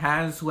everyone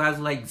has who has,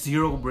 like,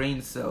 0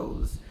 brain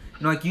cells.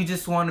 You know, like, you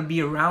just want to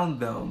be around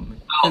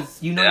them.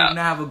 Because you know you're going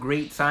to have a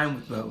great time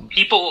with them.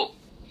 People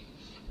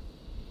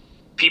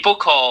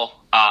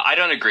call... I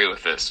don't agree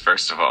with this,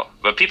 first of all.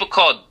 But people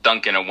call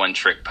Duncan a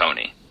one-trick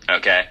pony,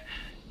 okay?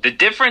 The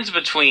difference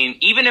between,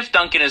 even if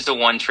Duncan is the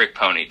one-trick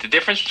pony, the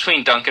difference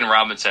between Duncan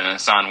Robinson and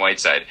Hassan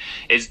Whiteside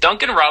is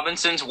Duncan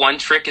Robinson's one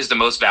trick is the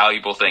most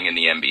valuable thing in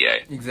the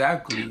NBA.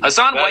 Exactly.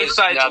 Hassan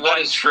Whiteside's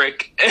one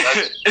trick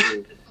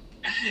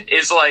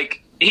is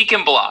like, he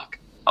can block.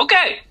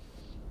 Okay.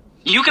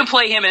 You can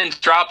play him in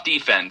drop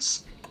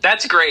defense.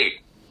 That's great.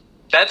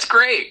 That's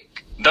great.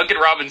 Duncan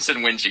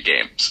Robinson wins you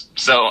games.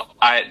 So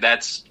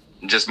that's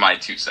just my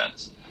 2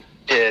 cents.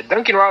 Yeah,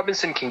 Duncan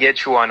Robinson can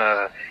get you on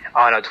a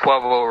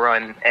 12-0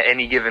 run at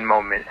any given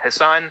moment.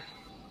 Hassan,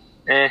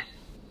 a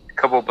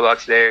couple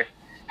blocks there.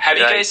 Have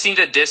you guys seen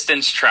the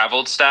distance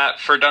traveled stat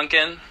for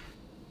Duncan?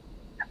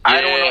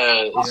 I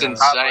don't know. It's insane.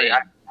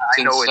 I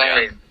know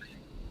insane.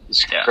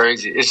 It's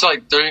crazy. It's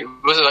like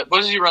what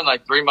does he run,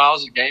 like 3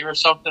 miles a game or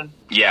something?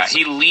 Yeah,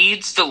 he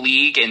leads the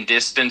league in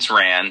distance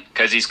ran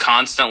because he's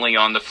constantly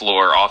on the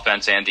floor,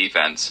 offense and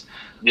defense.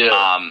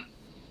 Yeah.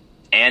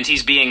 And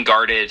he's being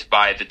guarded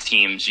by the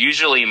team's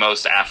usually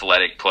most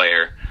athletic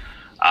player.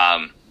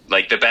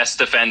 Like, the best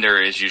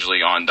defender is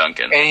usually on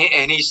Duncan.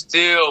 And he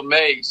still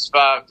makes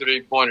 5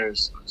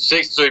 3-pointers,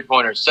 6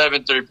 3-pointers,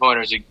 7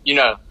 3-pointers. You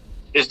know,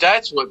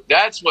 that's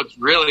what's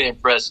really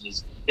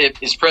impresses.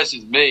 It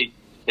impresses me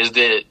is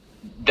that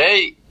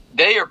they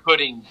are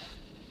putting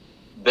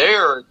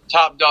their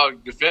top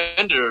dog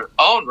defender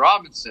on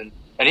Robinson,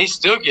 and he's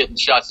still getting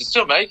shots. He's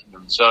still making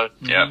them. So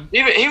yeah,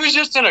 he was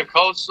just in a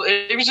cold.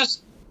 He was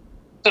just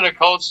in a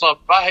cold slump.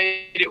 I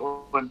hate it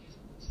when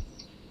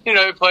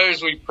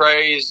players we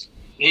praise,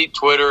 heat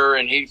Twitter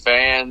and heat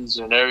fans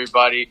and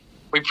everybody.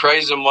 We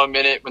praise them 1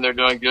 minute when they're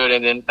doing good,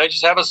 and then they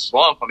just have a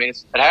slump. I mean,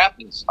 it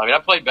happens. I mean, I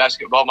played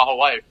basketball my whole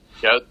life.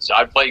 So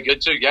I'd play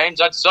good 2 games.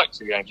 I'd suck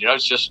 2 games.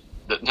 It's just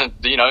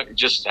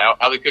just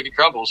how the cookie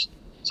crumbles.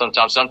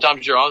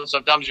 Sometimes you're on,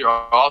 sometimes you're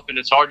off, and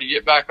it's hard to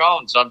get back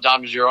on.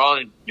 Sometimes you're on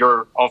and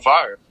you're on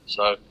fire.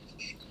 So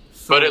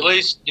but at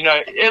least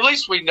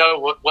we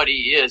know what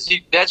he is.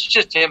 That's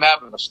just him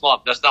having a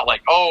slump. That's not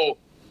like,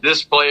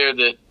 this player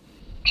that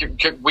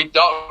we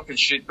thought could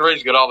shoot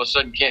threes, but all of a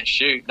sudden can't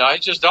shoot. No,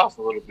 he's just off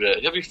a little bit.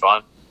 He'll be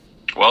fine.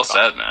 Well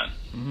said, man.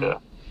 Mm-hmm. Yeah.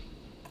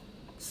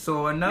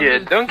 So another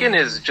Duncan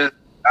is just.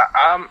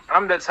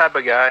 I'm that type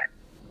of guy.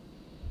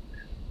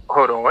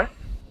 Hold on, what?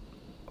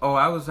 Oh,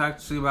 I was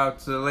actually about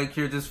to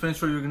just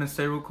finish what you were gonna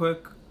say real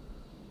quick.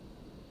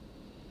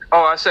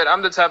 Oh, I said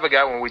I'm the type of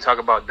guy when we talk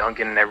about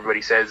Duncan and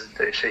everybody says,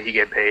 should he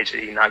get paid,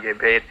 should he not get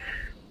paid?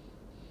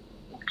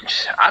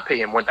 I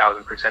pay him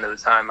 1,000% of the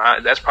time.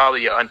 That's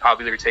probably an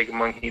unpopular take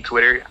among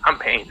Twitter. I'm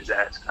paying his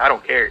ass. I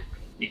don't care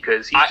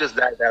because he's just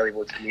that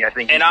valuable to me. I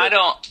think he's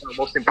the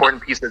most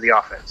important piece of the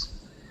offense.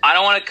 I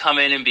don't want to come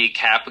in and be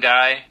Cap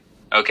guy,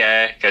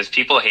 okay? Because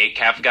people hate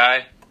Cap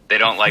guy. They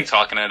don't like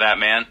talking to that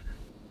man.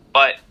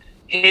 But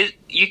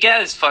you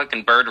get his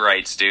fucking bird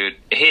rights, dude.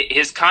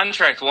 His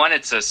contract, one,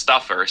 it's a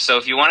stuffer. So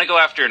if you want to go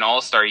after an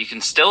all-star, you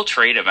can still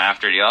trade him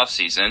after the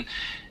offseason.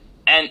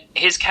 And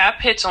his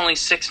cap hit's only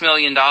 $6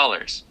 million.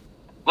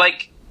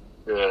 Like,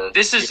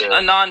 this is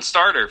a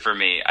non-starter for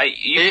me.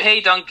 You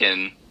pay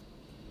Duncan.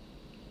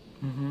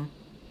 Mm-hmm.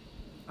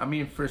 I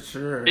mean, for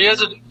sure. He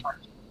has a...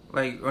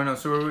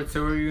 So what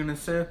were you going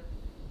to say?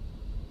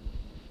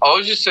 I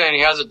was just saying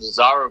he has a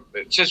desire.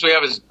 Since we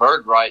have his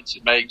bird rights,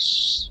 it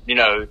makes,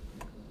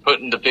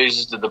 putting the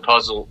pieces to the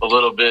puzzle a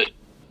little bit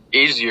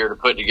easier to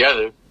put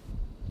together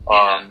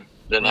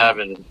than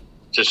having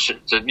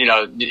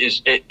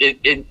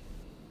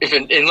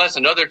unless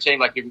another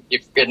team,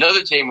 if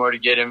another team were to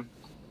get him,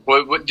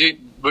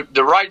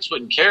 the rights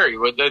wouldn't carry,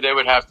 would they? They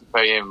would have to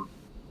pay him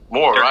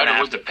more, they're right? Gonna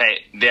have to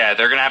pay. Yeah,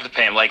 they're gonna have to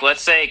pay him. Like,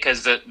 let's say,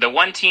 because the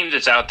one team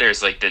that's out there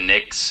is like the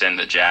Knicks and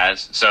the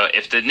Jazz. So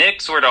if the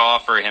Knicks were to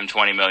offer him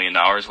 $20 million,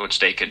 which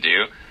they could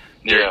do,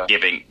 they're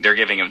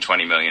giving him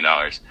 $20 million.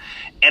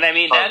 And I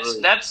mean,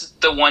 that's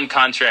the one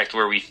contract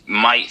where we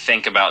might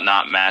think about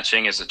not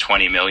matching is a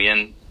 $20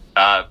 million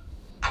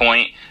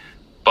point.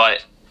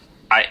 But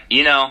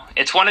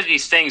it's one of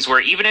these things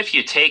where even if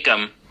you take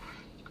him,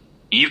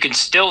 you can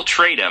still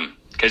trade him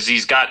because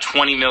he's got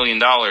 $20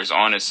 million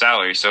on his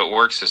salary, so it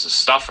works as a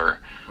stuffer.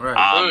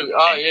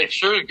 Right. Yeah,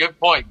 sure. Good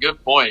point.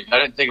 I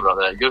didn't think about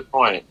that. Good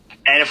point.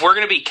 And if we're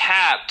going to be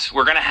capped,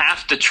 we're going to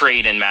have to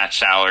trade and match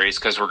salaries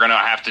because we're going to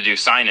have to do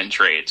sign-in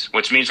trades,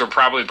 which means we're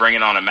probably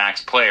bringing on a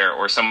max player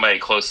or somebody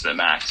close to the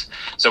max.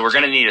 So we're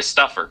going to need a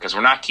stuffer because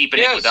we're not keeping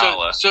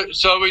Iguodala.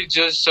 So we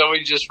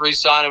just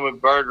re-sign him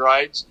with bird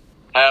rights,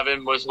 have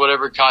him with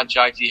whatever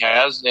contract he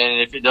has,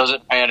 and if it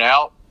doesn't pan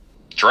out,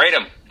 trade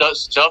him.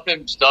 Stuff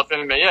him.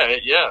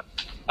 Yeah.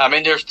 I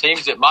mean, there's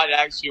teams that might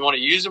actually want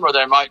to use him, or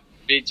there might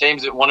be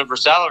teams that want him for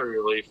salary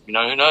relief. Who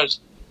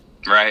knows?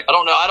 Right. I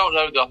don't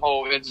know the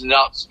whole ins and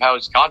outs of how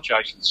his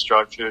contract is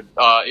structured.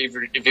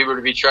 If he were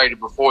to be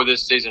traded before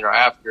this season or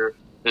after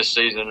this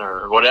season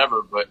or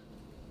whatever, but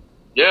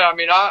yeah, I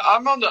mean,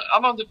 I'm on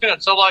the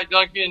fence. I like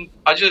Duncan.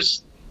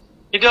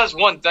 He does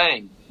one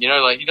thing, he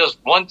does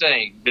one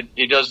thing that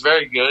he does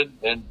very good,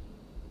 and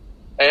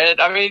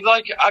I mean,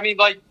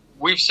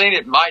 we've seen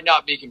it might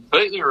not be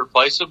completely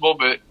replaceable,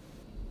 but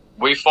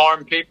we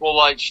farm people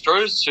like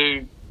Strus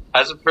who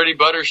has a pretty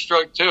butter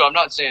stroke too. I'm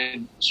not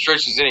saying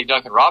Strus is any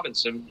Duncan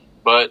Robinson,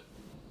 but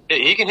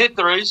he can hit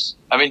threes.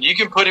 I mean, you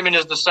can put him in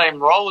the same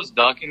role as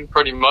Duncan,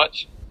 pretty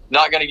much.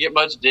 Not going to get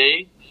much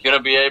D. Going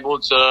to be able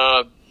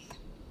to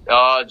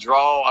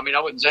draw. I mean, I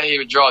wouldn't say he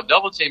would draw a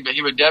double team, but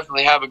he would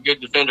definitely have a good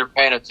defender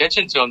paying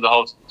attention to him the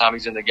whole time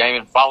he's in the game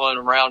and following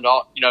him around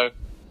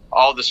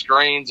all the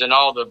screens and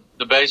all the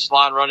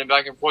baseline running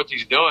back and forth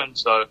he's doing.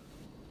 So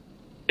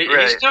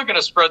he's still going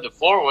to spread the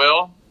floor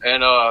well,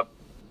 and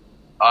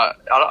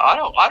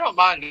I don't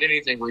mind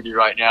anything we do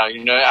right now.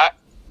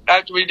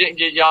 After we didn't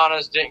get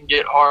Giannis, didn't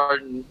get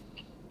Harden,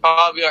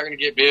 probably aren't going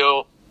to get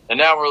Bill, and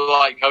now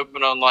we're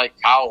hoping on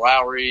Kyle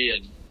Lowry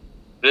and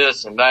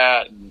this and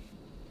that. And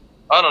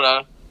I don't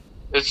know.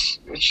 It's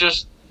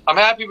just I'm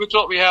happy with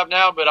what we have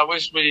now, but I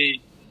wish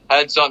we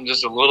had something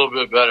just a little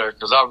bit better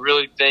because I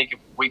really think if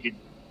we could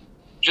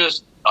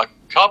just a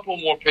couple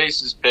more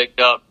pieces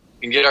picked up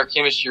and get our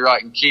chemistry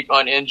right and keep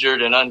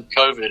uninjured and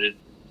uncoveted,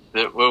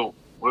 that we'll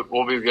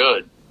be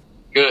good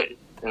in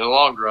the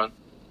long run.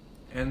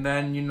 And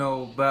then,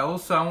 but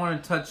also I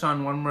want to touch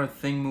on one more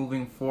thing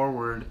moving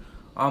forward.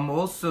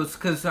 Also,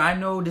 because I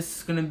know this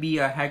is going to be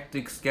a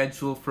hectic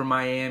schedule for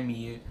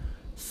Miami.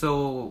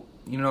 So,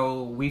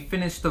 we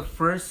finished the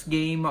first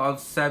game of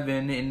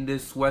 7 in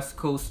this West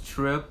Coast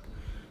trip.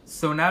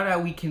 So now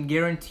that we can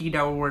guarantee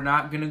that we're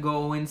not going to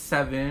go in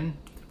 7,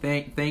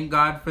 thank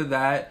God for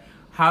that.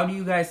 How do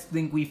you guys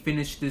think we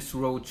finish this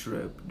road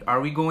trip?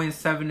 Are we going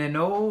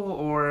 7-0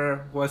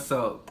 or what's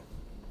up?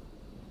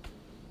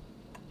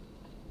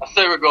 I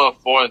say we're going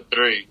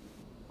 4-3.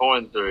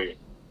 4-3.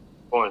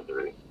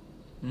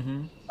 Mm-hmm.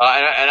 And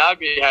I'd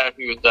be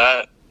happy with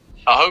that.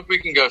 I hope we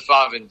can go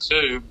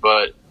 5-2,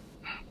 but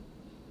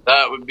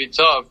that would be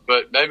tough.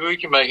 But maybe we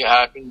can make it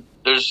happen.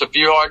 There's a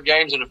few hard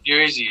games and a few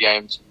easy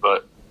games,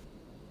 but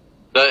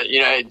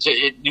you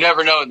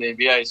never know in the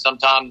NBA.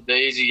 Sometimes the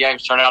easy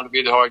games turn out to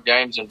be the hard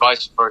games, and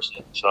vice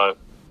versa. So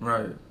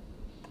right.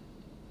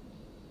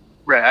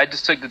 I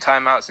just took the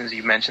time out since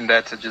you mentioned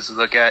that to just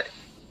look at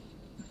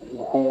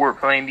who we're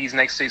playing these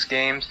next 6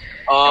 games.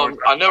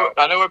 I know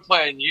we're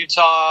playing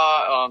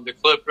Utah, the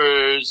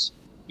Clippers.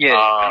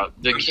 Yeah,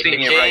 the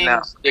Kings. Right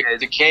now.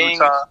 The Kings.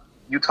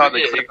 Utah,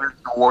 the Clippers,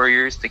 the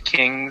Warriors, the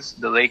Kings,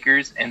 the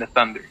Lakers, and the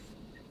Thunder.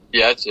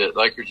 Yeah, that's it.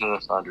 Lakers and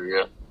the Thunder.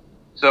 Yeah.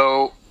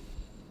 So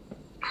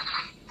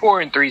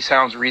 4-3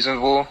 sounds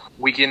reasonable.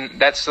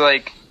 That's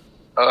an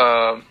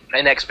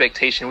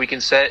expectation we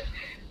can set.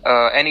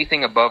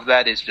 Anything above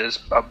that is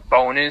just a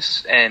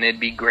bonus, and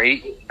it'd be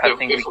great. I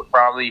think we could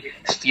probably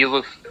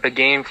steal a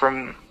game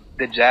from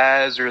the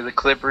Jazz or the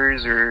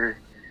Clippers or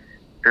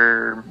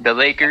the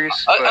Lakers.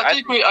 I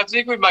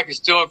think we might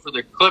steal it for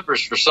the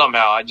Clippers for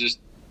somehow. I just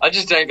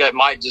think that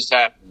might just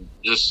happen.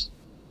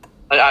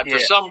 For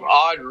some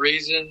odd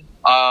reason.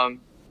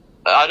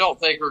 I don't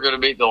think we're going to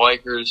beat the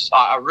Lakers.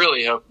 I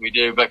really hope we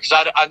do, but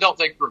because I don't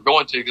think we're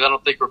going to, because I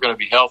don't think we're going to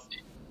be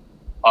healthy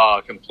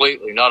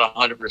completely, not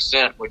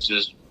 100%, which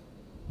is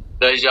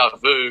deja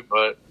vu.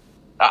 But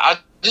I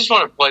just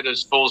want to play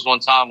those fools one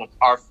time with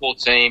our full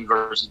team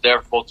versus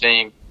their full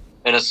team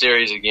in a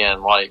series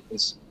again. What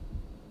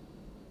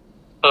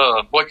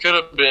could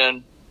have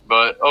been,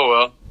 but oh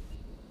well.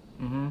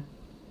 Mm-hmm.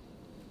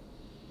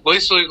 At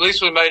least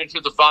we made it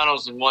to the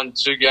finals and won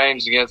 2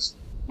 games against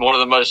one of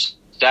the most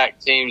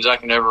stacked teams I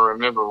can ever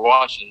remember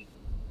watching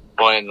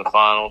play in the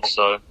finals.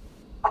 So,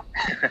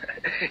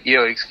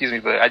 yo, excuse me,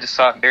 but I just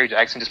saw Barry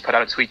Jackson just put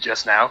out a tweet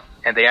just now,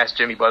 and they asked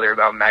Jimmy Butler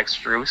about Max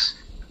Strus,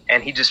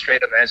 and he just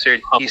straight up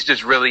answered, "He's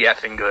just really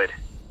effing good."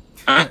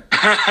 And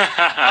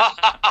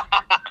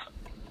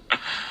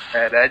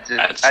I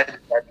just had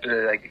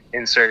to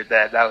insert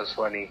that. That was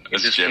funny.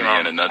 That's Jimmy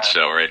in a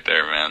nutshell, right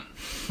there, man.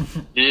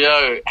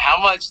 Yo,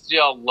 how much do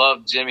y'all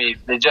love Jimmy?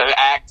 Did you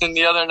acting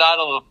the other night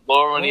on the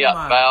floor when he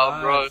got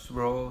fouled,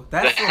 bro?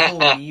 That's the whole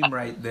meme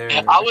right there.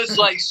 I was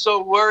like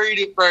so worried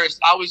at first.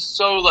 I was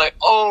so like,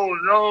 oh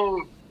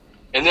no.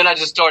 And then I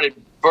just started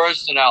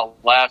bursting out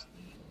laughing.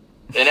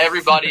 And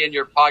everybody in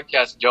your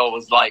podcast, Joel,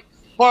 was like,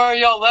 why are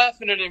y'all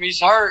laughing at him? He's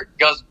hurt.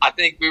 Because I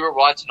think we were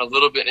watching a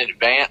little bit in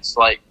advance,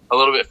 like a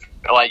little bit,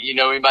 like, you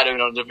know, we might have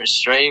been on a different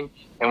stream.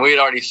 And we had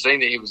already seen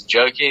that he was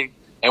joking.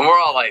 And we're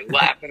all like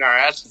laughing our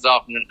asses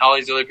off. And then all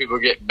these other people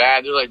get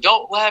mad. They're like,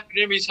 don't laugh at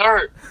him. He's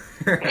hurt.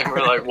 And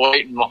we're like,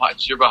 wait and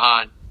watch. You're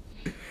behind.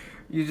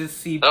 You just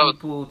see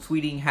people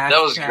tweeting hashtag.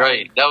 That was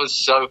great. That was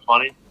so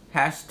funny.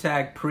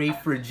 Hashtag pray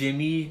for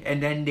Jimmy,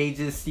 and then they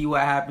just see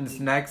what happens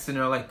next, and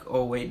they're like,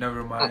 "Oh wait,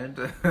 never mind."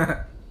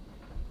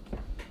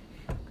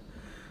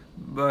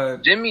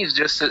 But Jimmy's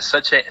just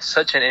such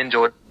an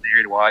enjoyable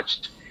player to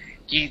watch.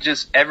 He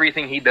just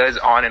everything he does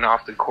on and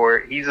off the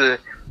court.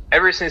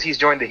 Ever since he's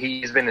joined the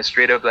Heat, he's been a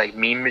straight up like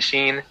meme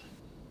machine.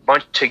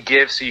 Bunch of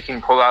gifts you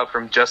can pull out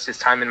from just his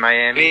time in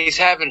Miami. He's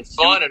having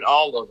fun in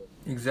all of it.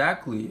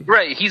 Exactly.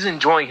 Right, he's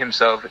enjoying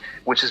himself,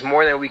 which is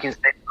more than we can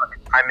say about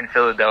his time in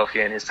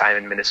Philadelphia and his time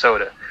in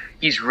Minnesota.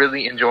 He's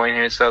really enjoying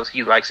himself.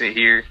 He likes it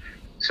here.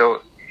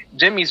 So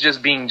Jimmy's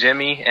just being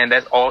Jimmy, and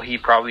that's all he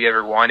probably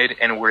ever wanted,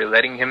 and we're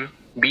letting him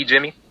be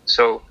Jimmy.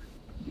 So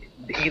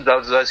he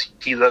loves us.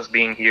 He loves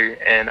being here,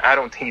 and I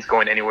don't think he's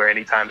going anywhere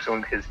anytime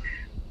soon because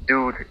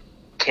dude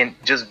can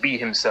just be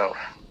himself.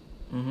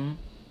 Mm-hmm.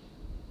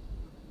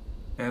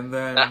 And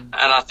then, and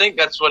I think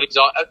that's what he's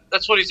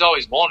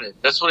always wanted.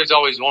 That's what he's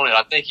always wanted.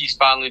 I think he's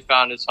finally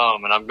found his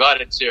home, and I'm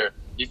glad it's here.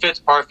 He fits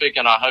perfect,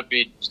 and I hope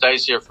he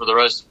stays here for the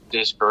rest of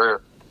his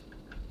career.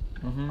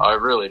 mm-hmm. I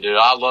really do.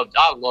 I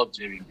love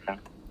Jimmy, man.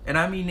 And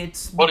I mean,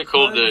 it's what a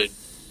cool dude.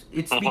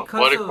 It's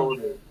because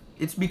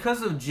it's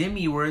because of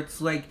Jimmy, where it's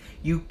like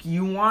you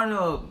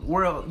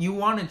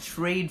wanna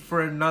trade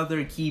for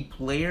another key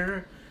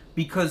player.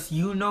 Because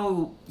you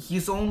know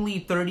he's only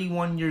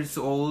 31 years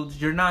old.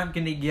 You're not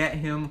going to get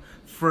him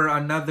for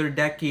another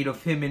decade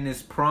of him in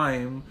his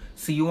prime.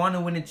 So you want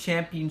to win a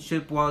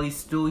championship while he's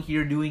still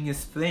here doing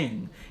his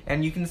thing.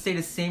 And you can say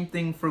the same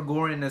thing for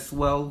Goran as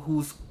well,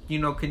 who's, you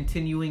know,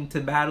 continuing to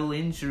battle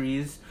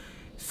injuries.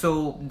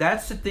 So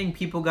that's the thing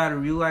people got to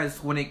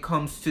realize when it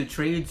comes to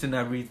trades and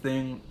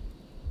everything.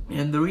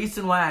 And the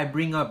reason why I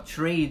bring up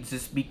trades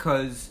is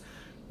because,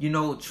 you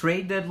know,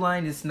 trade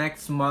deadline is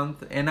next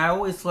month, and I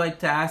always like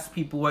to ask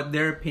people what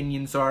their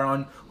opinions are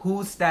on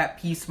who's that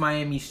piece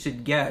Miami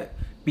should get,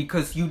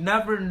 because you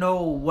never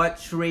know what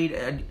trade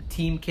a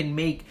team can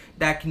make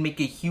that can make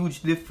a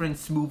huge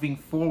difference moving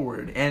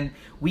forward. And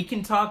we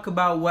can talk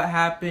about what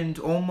happened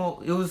it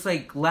was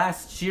like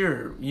last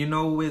year, you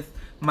know, with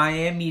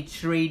Miami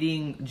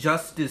trading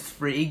Justice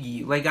for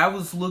Iggy. Like, I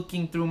was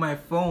looking through my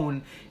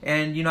phone,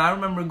 and, you know, I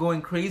remember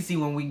going crazy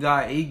when we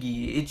got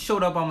Iggy. It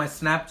showed up on my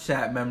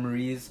Snapchat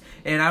memories,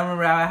 and I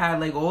remember I had,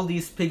 like, all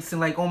these pics,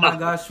 and, like, oh my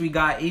gosh, we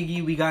got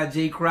Iggy, we got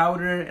Jay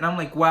Crowder, and I'm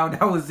like, wow,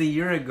 that was a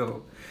year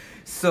ago.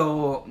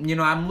 So, you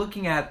know, I'm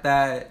looking at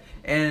that,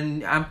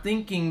 and I'm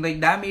thinking, like,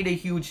 that made a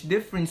huge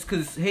difference,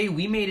 because, hey,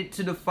 we made it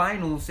to the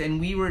finals, and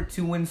we were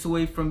 2 wins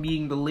away from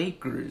being the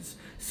Lakers.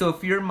 So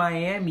if you're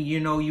Miami, you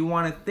know, you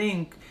want to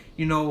think,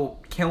 you know,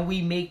 can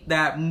we make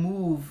that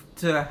move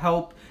to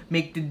help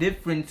make the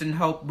difference and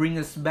help bring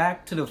us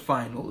back to the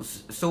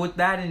finals? So with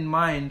that in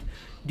mind,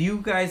 do you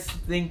guys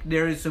think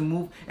there is a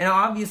move? And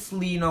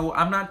obviously, you know,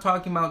 I'm not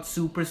talking about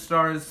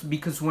superstars,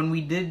 because when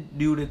we did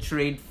do the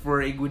trade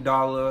for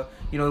Iguodala,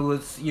 you know, it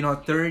was, you know,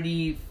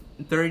 35,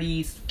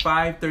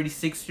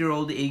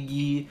 36-year-old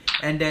Iggy,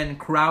 and then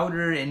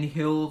Crowder and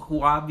Hill,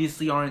 who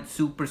obviously aren't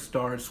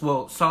superstars.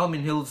 Well,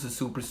 Solomon Hill's a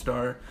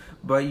superstar,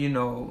 but, you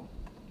know,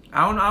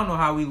 I don't know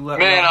how we let.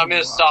 Man, I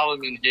miss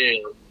Solomon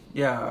Hill.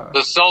 Yeah.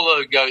 The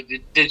solo go.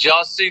 Did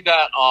y'all see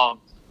that?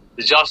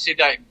 Did y'all see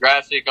that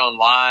graphic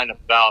online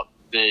about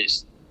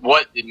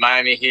what the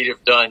Miami Heat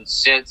have done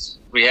since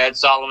we had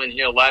Solomon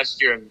Hill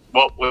last year, and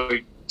what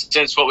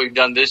we've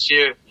done this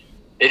year?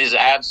 It is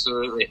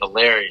absolutely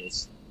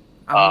hilarious.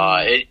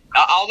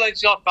 I'll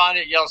let y'all find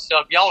it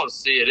yourself. Y'all will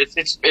see it.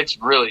 It's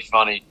really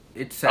funny.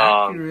 It's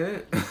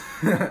accurate.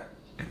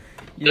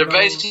 They're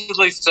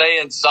basically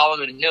saying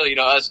Solomon Hill, you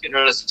know, us getting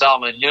rid of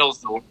Solomon Hill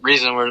is the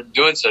reason we're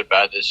doing so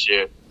bad this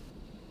year.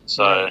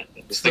 So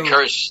it's the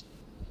curse.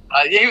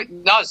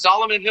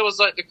 Solomon Hill was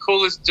like the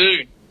coolest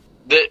dude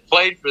that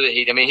played for the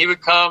Heat. I mean, he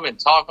would come and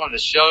talk on the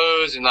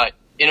shows and like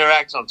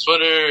interact on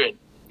Twitter, and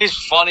he's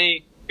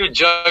funny. He would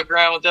joke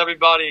around with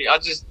everybody. I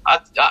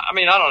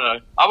mean, I don't know.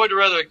 I would have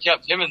rather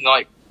kept him in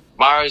like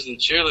Myers the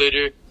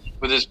cheerleader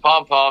with his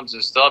pom-poms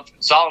and stuff.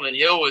 Solomon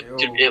Hill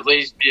could at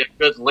least be a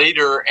good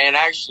leader and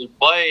actually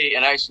play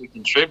and actually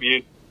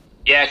contribute.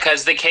 Yeah,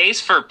 because the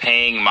case for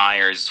paying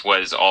Myers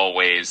was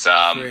always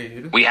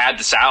we had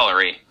the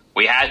salary.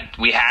 We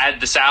had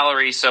the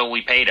salary, so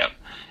we paid him.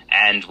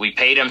 And we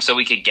paid him so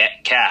we could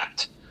get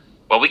capped.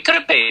 Well, we could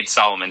have paid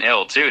Solomon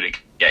Hill, too, to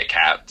get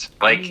capped.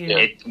 Like,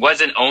 it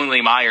wasn't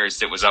only Myers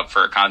that was up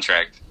for a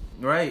contract.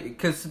 Right,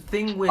 because the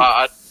thing with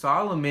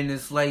Solomon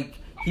is, like,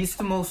 He's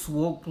the most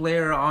woke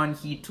player on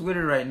Heat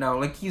Twitter right now.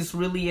 Like, he's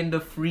really in the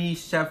free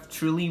Chef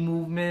Trilly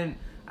movement.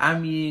 I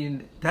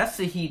mean, that's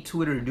the Heat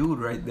Twitter dude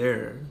right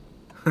there.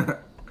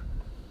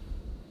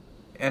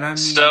 And I mean,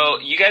 so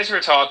you guys were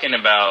talking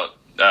about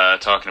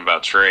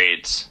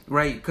trades,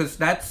 right? Because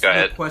that's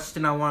the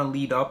question I want to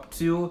lead up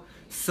to.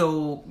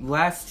 So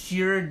last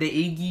year, the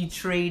Iggy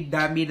trade,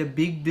 that made a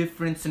big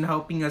difference in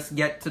helping us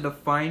get to the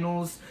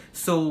finals.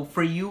 So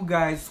for you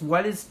guys,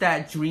 what is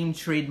that dream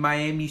trade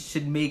Miami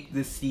should make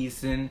this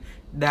season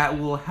that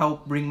will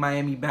help bring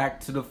Miami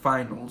back to the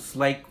finals,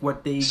 like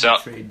what the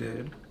Iggy trade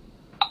did?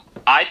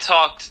 I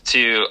talked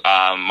to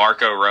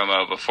Marco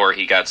Romo before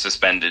he got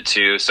suspended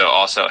too, so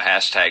also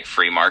hashtag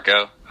free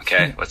Marco.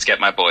 Okay, let's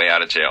get my boy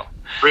out of jail.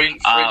 Free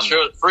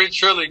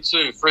Trilly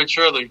too. Free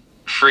Trilly.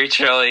 Free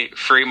Trilly,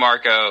 free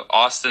Marco.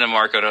 Austin and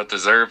Marco don't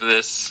deserve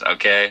this,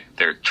 okay?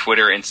 They're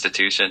Twitter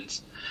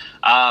institutions.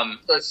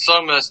 That's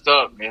so messed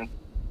up, man.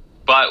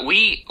 But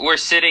we were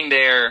sitting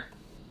there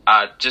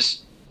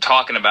just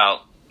talking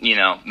about,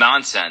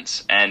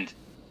 nonsense. And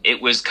it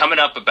was coming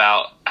up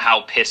about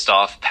how pissed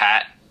off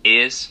Pat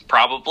is,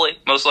 probably,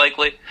 most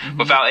likely,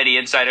 without any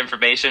inside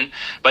information.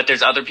 But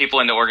there's other people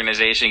in the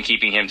organization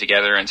keeping him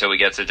together until we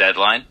get to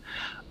deadline.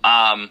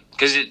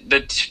 Because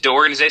the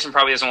organization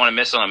probably doesn't want to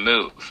miss on a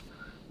move.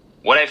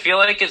 What I feel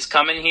like is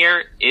coming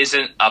here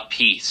isn't a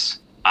piece.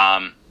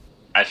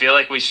 I feel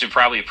like we should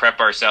probably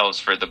prep ourselves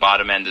for the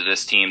bottom end of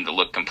this team to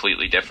look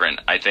completely different.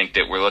 I think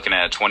that we're looking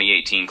at a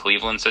 2018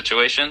 Cleveland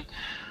situation.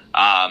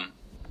 And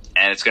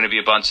it's going to be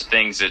a bunch of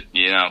things that,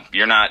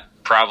 you're not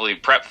probably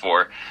prepped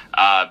for.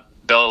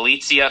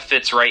 Bjelica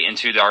fits right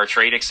into our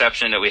trade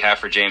exception that we have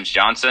for James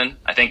Johnson.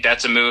 I think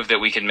that's a move that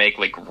we can make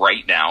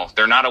right now.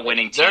 They're not a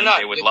winning team.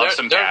 They would love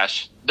some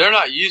cash. They're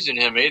not using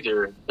him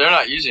either.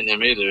 No.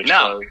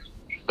 So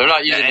they're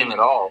not using him at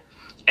all.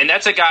 And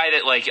that's a guy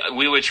that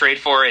we would trade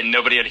for, and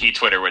nobody on Heat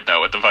Twitter would know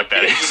what the fuck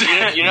that is.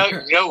 you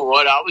know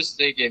what? I was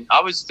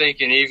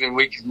thinking even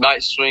we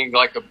might swing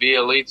like a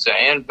Bjelica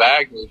and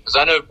Bagley, because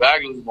I know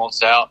Bagley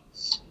wants out.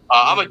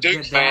 I'm a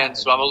Duke fan,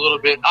 so I'm a little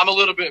bit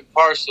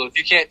impartial. If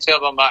you can't tell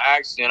by my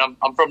accent,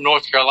 I'm from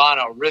North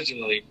Carolina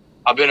originally.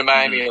 I've been in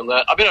Miami.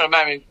 I've been in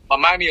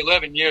Miami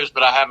 11 years,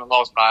 but I haven't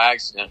lost my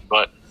accent.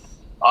 But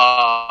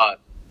I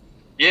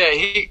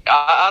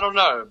don't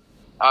know.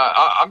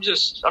 I'm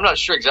not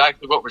sure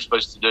exactly what we're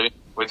supposed to do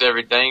with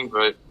everything,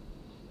 but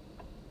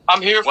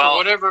I'm here for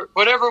whatever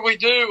we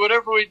do,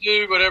 whatever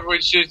we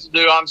choose to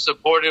do. I'm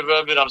supportive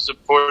of it. I'm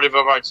supportive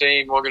of our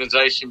team,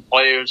 organization,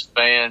 players,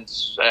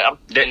 fans.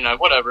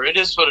 Whatever. It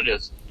is what it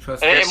is.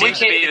 And we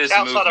can't. It's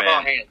outside of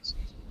our hands.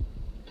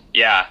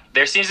 Yeah,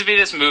 there seems to be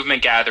this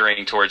movement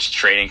gathering towards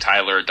trading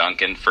Tyler or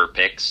Duncan for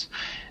picks.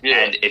 Yeah.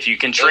 And if you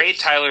can trade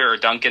Tyler or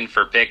Duncan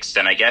for picks,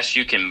 then I guess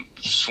you can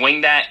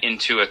swing that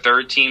into a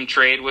third-team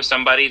trade with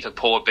somebody to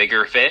pull a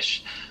bigger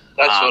fish.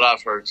 That's what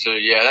I've heard too.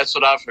 Yeah, that's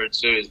what I've heard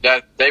too. Is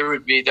that they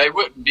wouldn't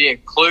be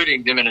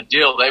including them in a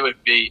deal. They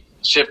would be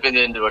shipping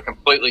into a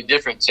completely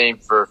different team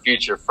for a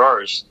future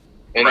first.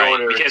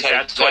 Because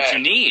that's what you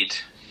need.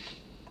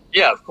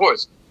 Yeah, of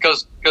course.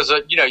 Because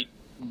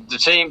the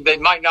team, they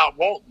might not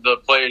want the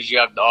players you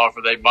have to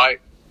offer. They might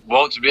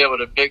want to be able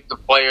to pick the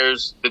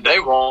players that they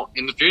want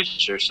in the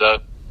future.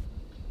 So,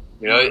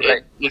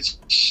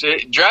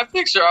 draft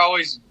picks are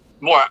always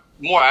more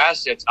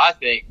assets, I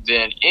think,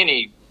 than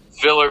any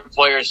filler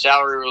player,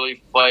 salary relief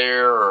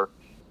player, or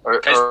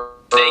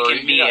they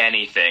can be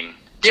anything.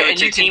 Yeah,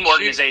 to team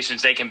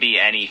organizations, they can be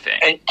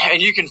anything.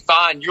 And you can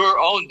find your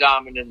own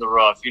diamond in the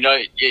rough.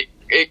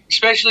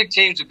 Especially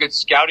teams with good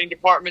scouting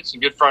departments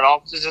and good front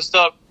offices and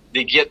stuff,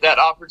 they get that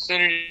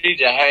opportunity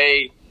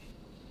to,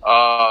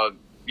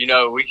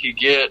 we could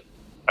get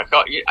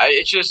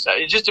it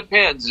just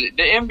depends. The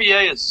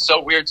NBA is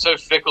so weird, so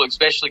fickle,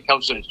 especially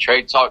comes to the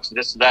trade talks and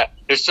this and that.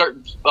 There's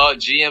certain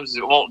GMs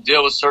that won't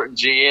deal with certain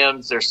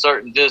GMs. There's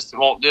certain this that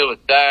won't deal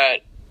with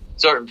that.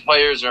 Certain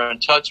players are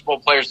untouchable,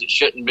 players that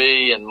shouldn't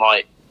be, and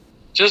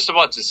just a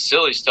bunch of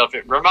silly stuff.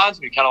 It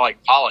reminds me kind of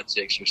like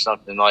politics or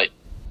something,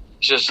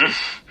 just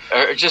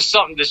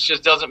something that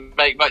just doesn't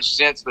make much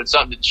sense, but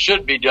something that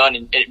should be done,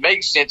 and it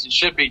makes sense and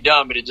should be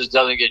done, but it just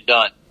doesn't get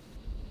done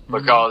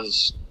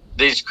because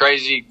these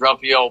crazy,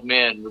 grumpy old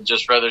men would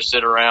just rather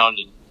sit around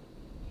and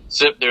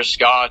sip their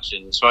scotch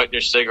and smoke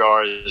their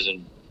cigars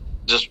and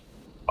just,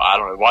 I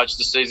don't know, watch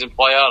the season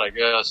play out, I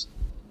guess.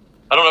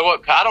 I don't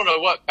know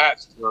what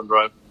Pat's doing,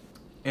 bro.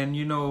 And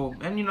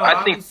I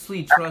obviously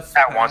think trust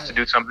Pat wants to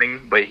do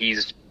something, but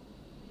he's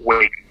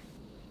waiting.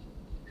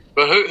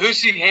 But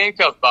who's he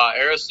handcuffed by?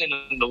 Harrison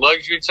and the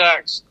luxury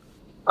tax?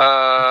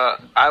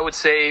 I would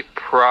say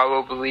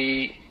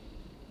probably.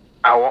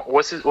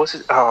 What's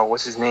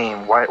his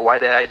name? Why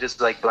did I just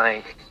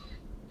blank?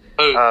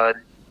 Who?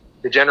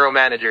 The general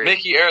manager.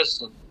 Mickey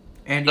Harrison.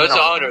 And that's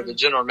the owner, the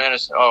general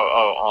manager.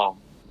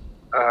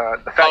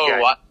 The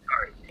fat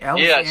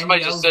guy.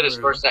 Somebody just said his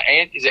first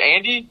name. Is it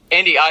Andy?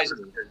 Andy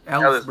Eisner.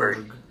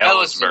 Ellisberg.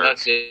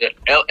 That's it.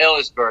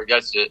 Ellisberg,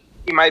 that's it.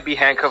 He might be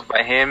handcuffed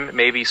by him,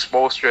 maybe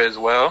Spoelstra as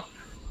well.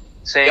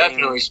 saying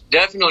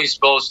Definitely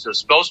Spoelstra.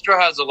 Spoelstra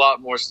has a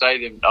lot more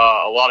say than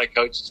a lot of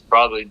coaches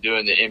probably do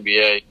in the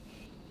NBA.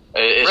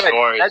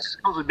 That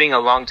just comes with being a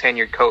long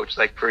tenured coach.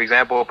 Like, for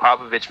example,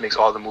 Popovich makes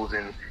all the moves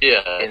in.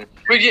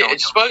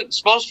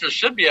 Spoelstra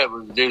should be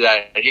able to do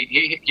that.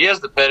 He has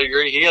the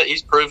pedigree.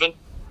 He's proven.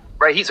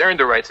 Right, he's earned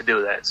the right to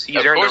do that.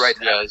 He's earned the right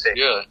to have it.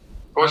 Yeah,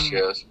 of course he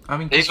has. I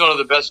mean, he's one of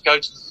the best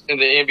coaches in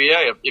the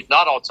NBA, if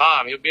not all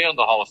time. He'll be in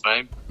the Hall of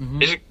Fame. Mm-hmm.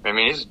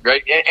 He's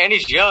great, and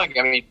he's young.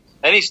 I mean,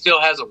 and he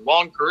still has a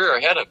long career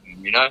ahead of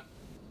him. You know.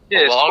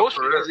 Yeah,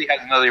 Spoelstra usually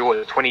has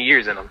another 20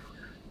 years in him.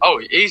 Oh,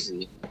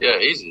 easy. Yeah,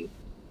 easy.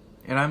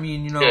 And I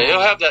mean, he'll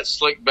have that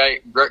slick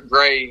back,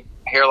 gray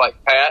hair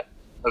like Pat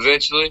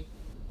eventually.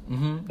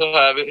 Mm-hmm. He'll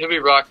have it. He'll be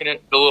rocking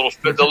it. The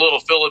little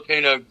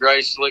Filipino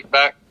gray slick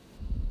back.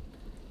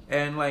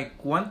 And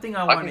like one thing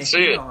I want to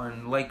hit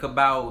on, like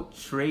about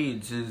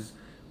trades, is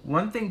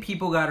one thing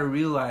people got to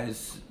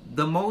realize: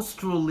 the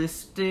most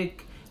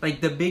realistic,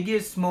 like the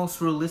biggest,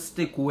 most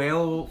realistic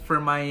whale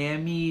for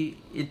Miami,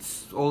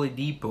 it's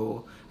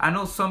Oladipo. I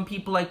know some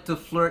people like to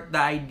flirt the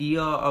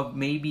idea of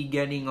maybe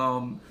getting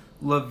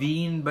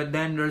LaVine, but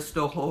then there's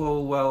the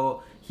whole,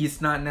 well,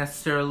 he's not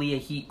necessarily a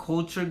Heat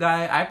culture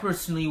guy. I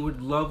personally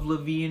would love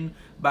LaVine,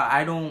 but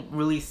I don't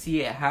really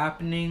see it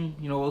happening.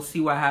 We'll see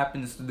what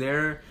happens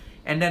there.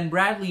 And then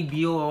Bradley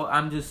Beal,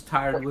 I'm just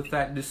tired with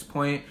at this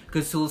point,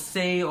 because he'll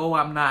say, oh,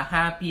 I'm not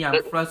happy,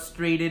 I'm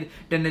frustrated.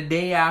 Then the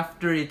day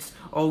after, it's,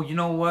 oh, you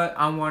know what,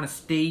 I want to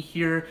stay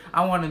here,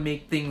 I want to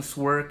make things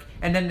work.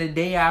 And then the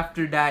day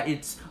after that,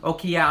 it's,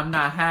 okay, yeah, I'm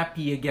not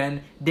happy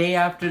again. Day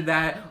after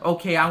that,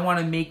 okay, I want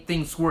to make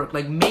things work.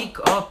 Like, make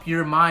up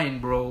your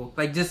mind, bro.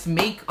 Like, just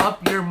make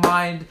up your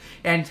mind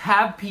and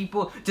have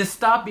people, just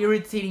stop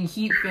irritating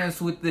Heat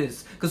fans with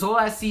this. Because all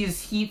I see is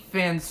Heat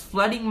fans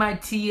flooding my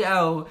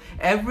TL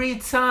every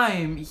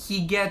time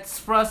he gets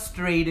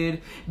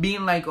frustrated,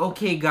 being like,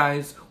 okay,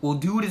 guys, we'll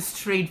do this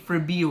trade for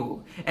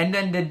Beal. And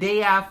then the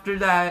day after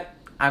that,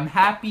 I'm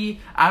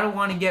happy, I don't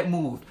want to get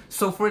moved.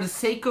 So for the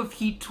sake of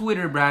Heat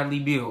Twitter, Bradley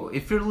Beal,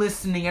 if you're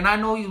listening, and I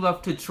know you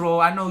love to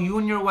troll, I know you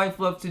and your wife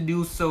love to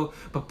do so,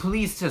 but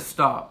please just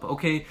stop,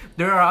 okay?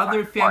 There are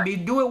other fan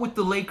bases. Do it with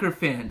the Laker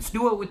fans.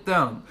 Do it with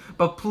them.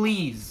 But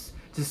please,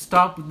 just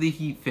stop with the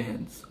Heat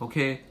fans,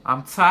 okay?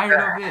 I'm tired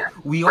of it.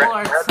 We all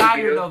are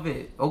tired of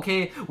it,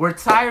 okay? We're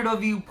tired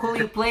of you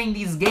playing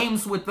these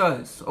games with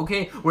us,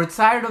 okay? We're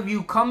tired of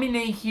you coming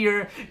in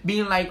here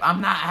being like,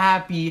 I'm not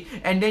happy,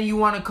 and then you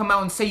want to come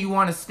out and say you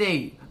want to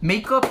stay.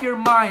 Make up your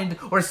mind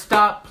or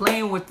stop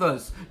playing with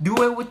us.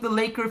 Do it with the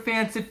Laker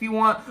fans if you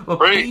want, but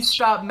please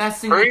stop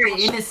messing with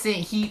the innocent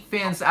Heat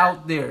fans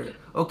out there.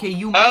 Okay,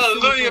 you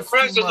hallelujah,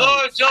 praise the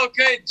Lord, Joe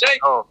K. Jake.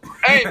 Oh.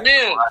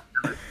 Amen.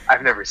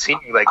 I've never seen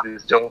you like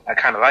this, Joe. I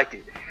kind of like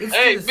it.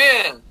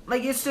 Amen.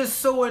 It's just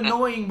so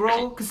annoying,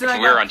 bro. Because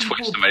we're on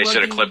Twitch. Somebody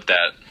should have clipped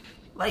that.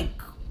 Like,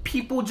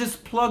 people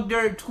just plug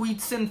their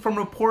tweets in from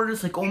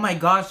reporters like, oh my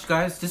gosh,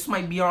 guys, this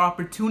might be our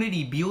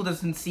opportunity. Beal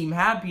doesn't seem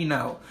happy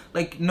now.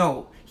 Like,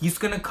 no. He's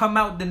going to come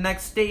out the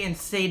next day and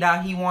say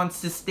that he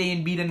wants to stay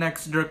and be the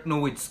next Dirk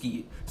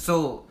Nowitzki.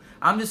 So,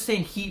 I'm just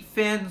saying, Heat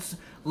fans,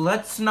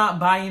 let's not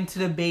buy into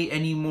the bait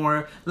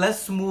anymore.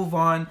 Let's move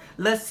on.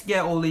 Let's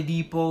get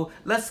Oladipo.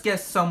 Let's get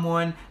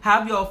someone.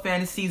 Have y'all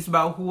fantasies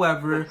about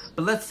whoever.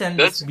 But let's end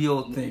this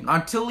Beal thing.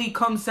 Until he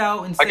comes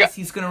out and says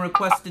he's going to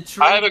request a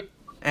trade,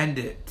 end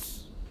it.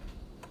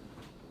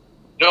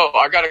 No,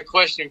 I got a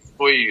question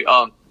for you.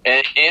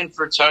 And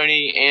for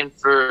Tony and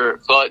for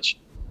Clutch.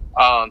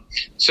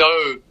 So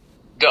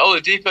the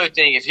Oladipo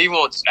thing, if he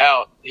wants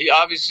out, he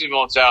obviously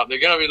wants out.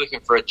 They're going to be looking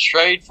for a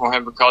trade for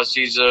him because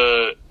he's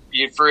a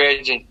free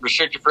agent,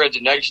 restricted free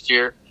agent next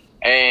year,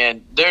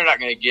 and they're not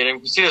going to get him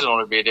because he doesn't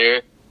want to be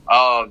there.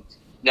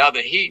 Now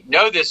the Heat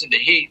know this, and the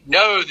Heat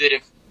know that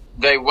if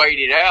they wait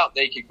it out,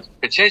 they could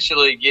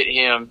potentially get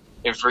him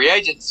in free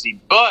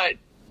agency. But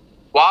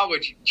why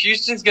would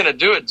Houston's going to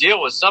do a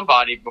deal with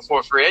somebody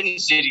before free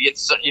agency to get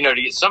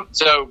some?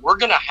 So we're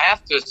going to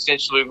have to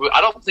essentially. I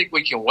don't think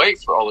we can wait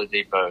for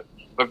Oladipo.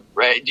 But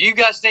do you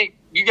guys think?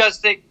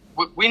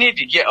 We need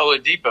to get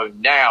Oladipo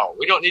now.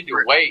 We don't need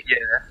to wait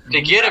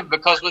to get him,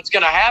 because what's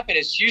going to happen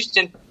is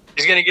Houston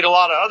is going to get a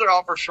lot of other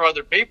offers from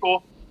other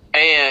people,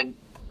 and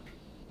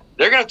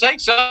they're going to take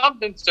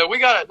something. So we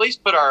got to at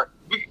least put our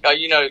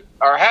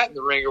hat in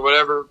the ring or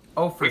whatever.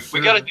 Oh, for sure.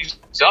 We got to do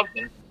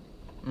something.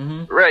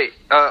 Mm-hmm. Right.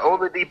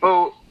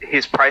 Oladipo,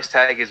 his price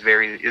tag is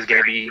going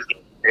to be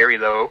very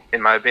low,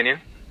 in my opinion.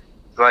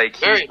 Like,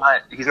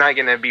 he's not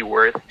going to be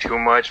worth too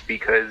much,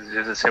 because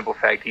there's a simple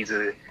fact he's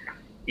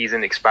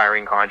an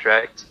expiring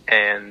contract,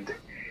 and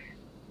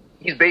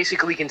he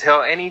basically can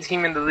tell any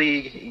team in the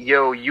league,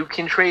 yo, you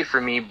can trade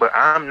for me, but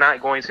I'm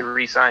not going to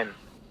re-sign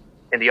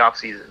in the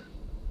offseason.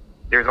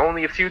 There's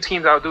only a few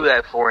teams I'll do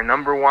that for.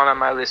 Number one on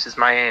my list is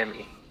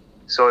Miami.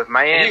 So if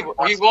Miami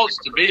wants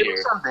to be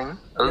here,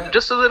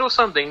 just a little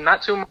something,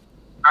 not too much,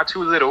 not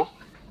too little.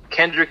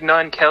 Kendrick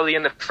Nunn, Kelly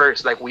in the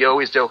first, like we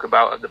always joke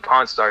about the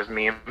Pawn Stars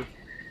meme.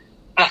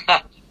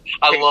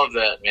 I love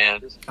that,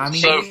 man. I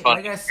mean, So like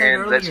funny. I said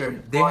And that's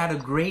earlier, they had a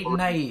great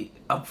night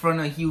up front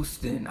of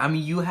Houston. I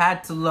mean, you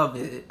had to love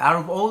it. Out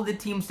of all the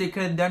teams they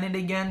could have done it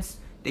against,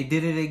 they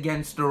did it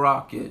against the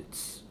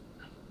Rockets.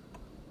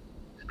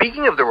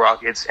 Speaking of the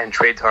Rockets and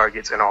trade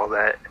targets and all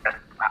that,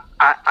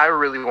 I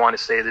really want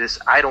to say this.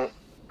 I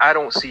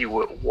don't see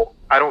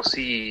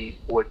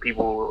what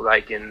people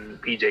like in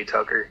PJ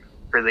Tucker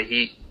for the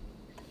Heat.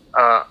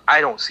 I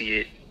don't see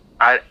it.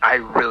 I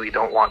really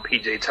don't want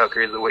PJ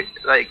Tucker the way,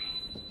 like,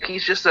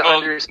 he's just an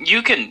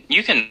you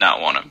can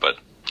not want him, but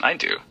I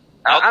do.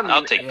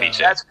 I'll take PJ.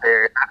 That's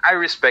fair. I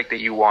respect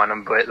that you want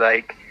him, but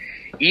like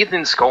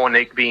Ethan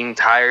Skolnick being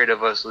tired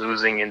of us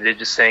losing and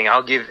just saying,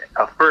 "I'll give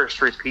a first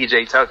for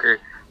PJ Tucker."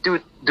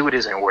 Dude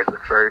isn't worth a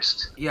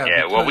first.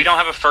 Yeah. Well, we don't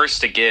have a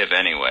first to give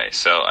anyway,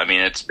 so I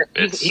mean,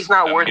 he's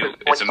not worth it.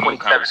 It's a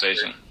moot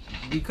conversation.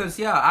 Because,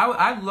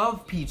 I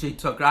love PJ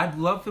Tucker. I'd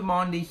love him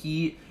on the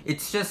Heat.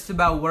 It's just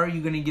about what are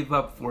you going to give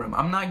up for him.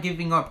 I'm not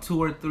giving up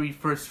 2 or 3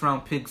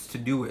 first-round picks to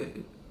do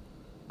it.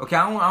 Okay,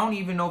 I don't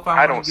even know if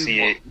I want to give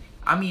one. It.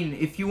 I mean,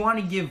 if you want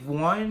to give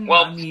one,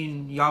 well, I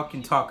mean, y'all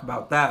can talk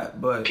about that,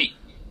 but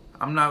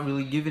I'm not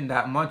really giving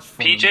that much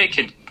for him.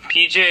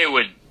 PJ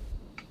would...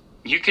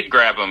 You could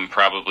grab him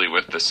probably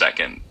with the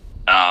second.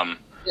 I'll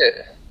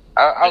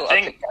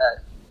take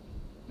that.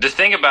 The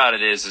thing about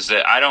it is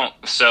that I don't.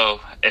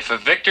 So if a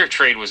Victor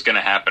trade was going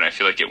to happen, I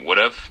feel like it would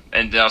have.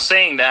 And now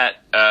saying that,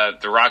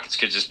 the Rockets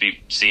could just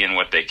be seeing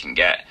what they can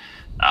get,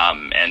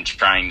 and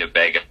trying to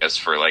beg us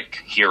for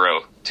like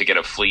Hero to get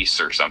a fleece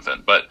or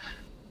something. But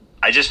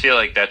I just feel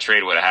like that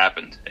trade would have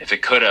happened. If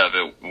it could have,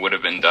 it would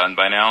have been done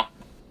by now.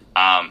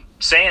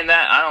 Saying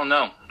that, I don't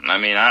know. I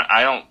mean,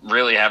 I don't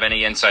really have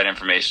any inside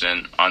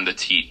information on the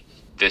Heat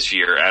this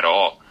year at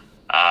all.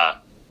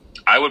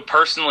 I would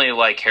personally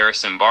like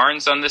Harrison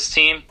Barnes on this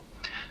team.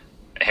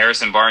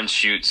 Harrison Barnes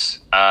shoots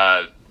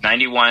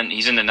 91.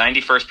 He's in the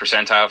 91st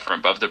percentile from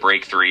above the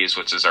break threes,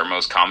 which is our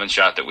most common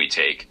shot that we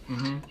take.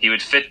 Mm-hmm. He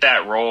would fit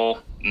that role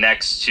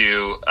next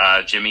to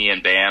Jimmy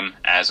and Bam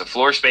as a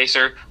floor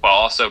spacer, while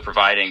also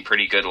providing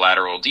pretty good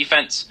lateral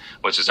defense,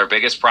 which is our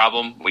biggest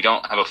problem. We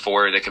don't have a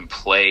forward that can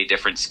play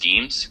different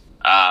schemes.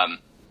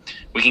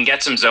 We can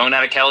get some zone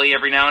out of Kelly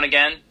every now and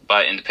again,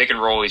 but in the pick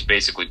and roll, he's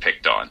basically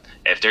picked on.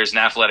 If there's an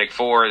athletic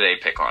 4, they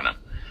pick on him.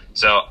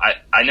 So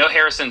I know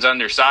Harrison's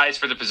undersized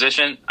for the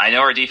position. I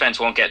know our defense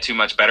won't get too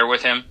much better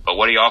with him, but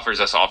what he offers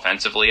us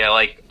offensively, I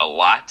like a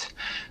lot.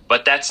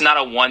 But that's not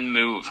a one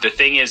move. The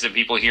thing is that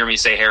people hear me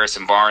say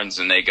Harrison Barnes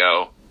and they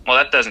go, well,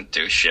 that doesn't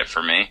do shit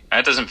for me.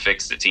 That doesn't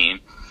fix the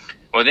team.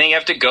 Well, then you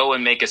have to go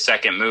and make a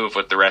second move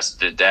with the rest of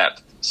the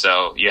depth.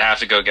 So you have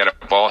to go get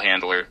a ball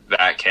handler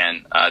that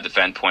can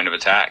defend point of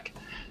attack.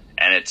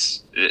 And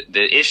it's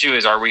the issue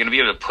is, are we going to be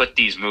able to put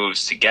these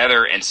moves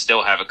together and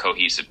still have a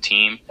cohesive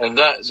team? And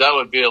that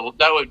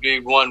would be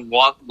one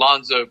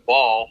Lonzo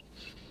Ball.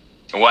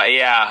 Well,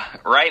 yeah,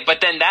 right.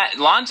 But then that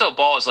Lonzo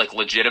Ball is like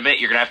legitimate.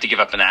 You're going to have to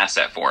give up an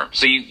asset for him.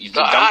 So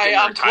Duncan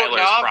or Tyler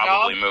is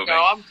probably moving.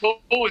 No, I'm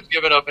cool with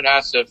giving up an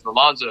asset for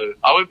Lonzo.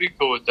 I would be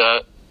cool with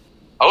that.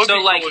 I would be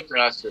cool with an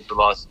asset for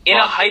Lonzo. In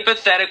a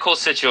hypothetical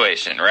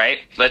situation, right?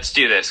 Let's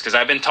do this because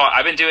I've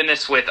been doing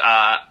this with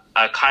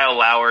Kyle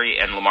Lowry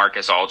and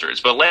LaMarcus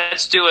Aldridge, but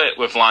let's do it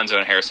with Lonzo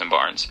and Harrison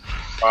Barnes.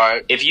 All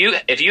right. If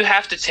you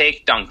have to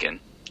take Duncan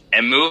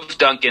and move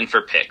Duncan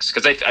for picks,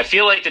 because I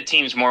feel like the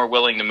team's more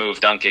willing to move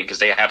Duncan because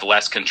they have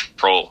less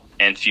control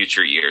in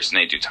future years than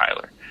they do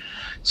Tyler.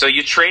 So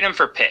you trade him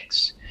for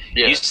picks.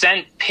 Yeah. You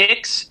send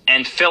picks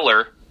and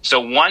filler,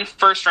 so 1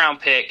 first-round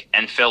pick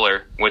and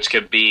filler, which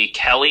could be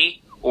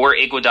Kelly or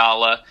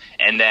Iguodala,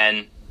 and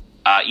then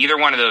either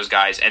one of those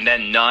guys, and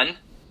then none.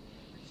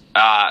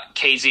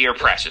 KZ or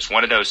Precious,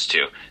 one of those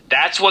two.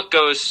 That's what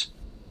goes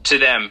to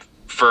them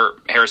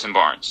for Harrison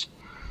Barnes.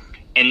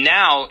 And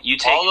now you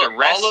take the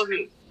rest.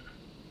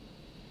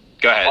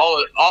 Go ahead.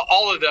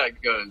 All of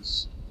that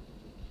goes.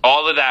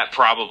 All of that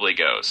probably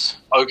goes.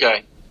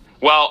 Okay.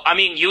 Well, I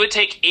mean, you would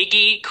take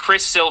Iggy,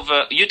 Chris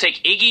Silva. You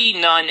take Iggy,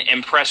 Nunn,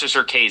 and Precious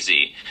or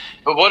KZ.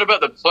 But what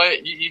about the play?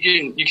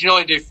 You can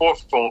only do four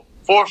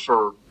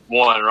for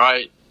one,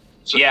 right?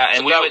 So, yeah,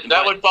 and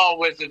that would fall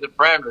within the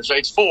parameters. So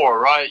it's 4,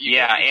 right?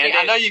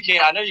 I know you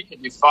can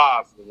do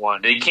 5 for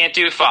one. You can't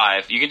do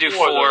 5. You can do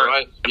 4. Though,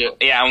 right?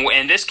 Yeah, and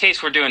in this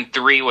case, we're doing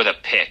 3 with a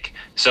pick,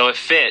 so it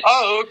fits.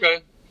 Oh, okay.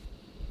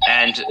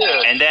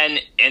 And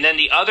then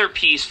the other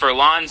piece for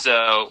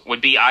Lonzo would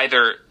be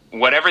either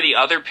whatever the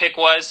other pick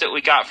was that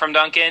we got from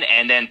Duncan,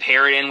 and then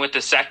pair it in with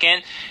the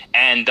second,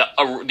 and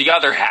the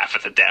other half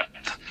of the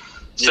depth.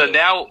 So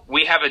now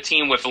we have a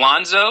team with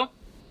Lonzo,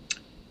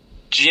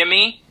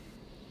 Jimmy,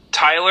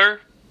 Tyler,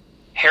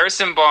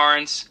 Harrison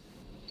Barnes,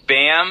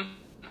 Bam,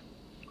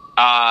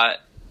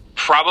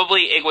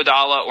 probably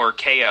Iguodala or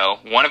KO.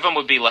 One of them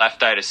would be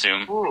left, I'd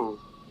assume. Ooh.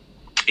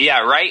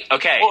 Yeah, right?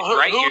 Okay, well,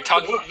 right? You're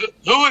talking.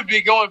 Who would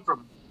be going for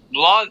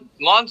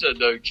Lonzo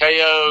though?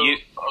 KO,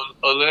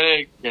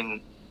 Olynyk,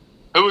 and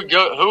who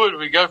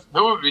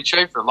would we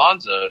trade for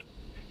Lonzo?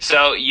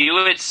 So you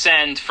would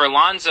send for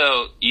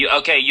Lonzo.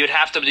 You'd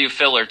have to do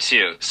filler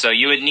too. So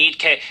you would need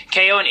KO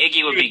and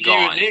Iggy would be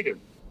gone. You would need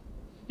him.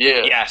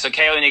 Yeah. Yeah. So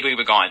KO and Iggy would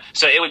be gone.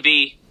 So it would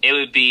be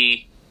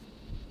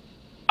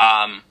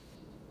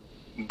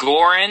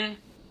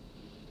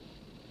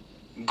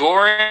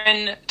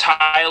Goran,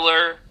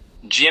 Tyler,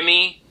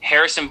 Jimmy,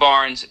 Harrison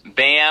Barnes,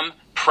 Bam,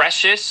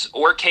 Precious,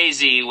 or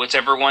KZ,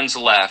 whichever one's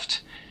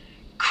left,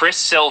 Chris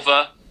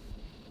Silva,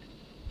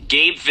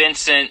 Gabe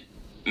Vincent,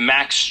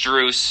 Max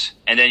Strus,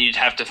 and then you'd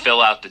have to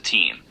fill out the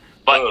team.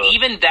 But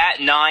even that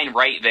 9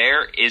 right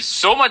there is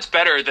so much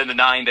better than the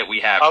 9 that we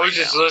have. I was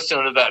just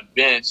listening to that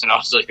bench, and I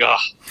was like, oh.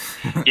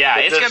 Yeah,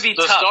 it's going to be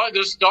tough.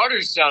 The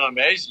starters sound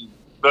amazing.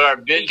 But our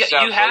bench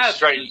sounds like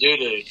straight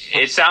doo-doo.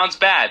 It sounds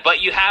bad. But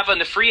you have on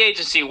the free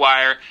agency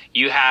wire,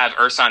 you have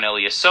Ersan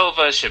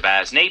Ilyasova,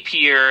 Shabazz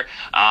Napier,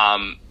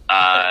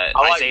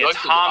 Isaiah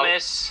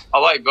Thomas. I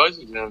like both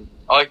of them.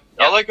 I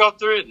like all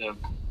 3 of them.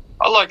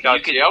 I like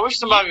IT. I wish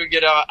somebody would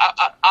get out.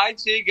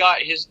 IT got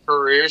his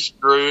career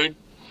screwed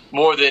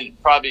more than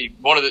probably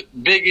one of the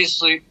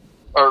biggestly.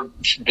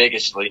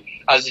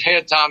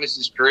 Isaiah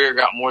Thomas's career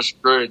got more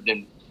screwed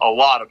than a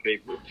lot of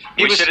people.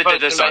 We should have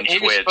did this on Twitch.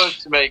 He was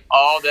supposed to make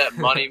all that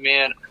money,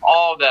 man,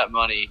 all that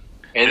money,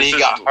 and then he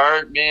got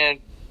hurt, man,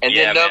 and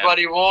then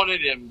nobody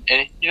wanted him,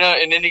 and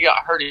and then he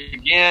got hurt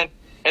again,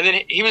 and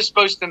then he was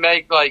supposed to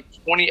make like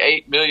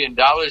 $28 million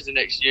the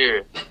next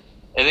year,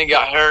 and then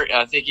got hurt, and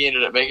I think he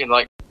ended up making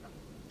like.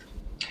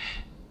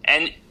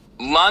 And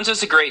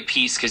Lonzo's a great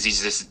piece because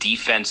he's this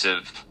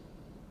defensive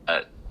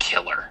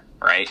killer.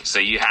 Right? So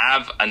you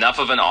have enough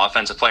of an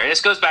offensive player. This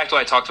goes back to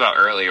what I talked about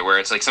earlier, where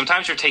it's like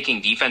sometimes you're taking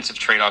defensive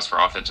trade-offs for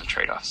offensive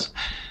trade-offs.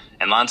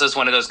 And Lonzo's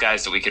one of those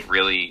guys that we could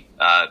really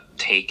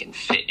take and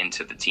fit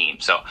into the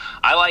team. So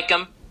I like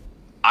him.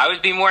 I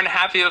would be more than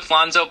happy with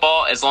Lonzo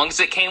Ball as long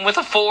as it came with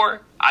a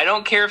 4. I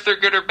don't care if they're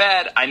good or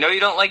bad. I know you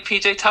don't like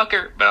PJ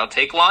Tucker, but I'll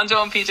take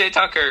Lonzo and PJ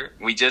Tucker.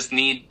 We just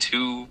need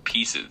 2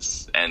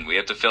 pieces, and we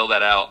have to fill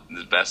that out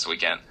the best we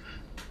can.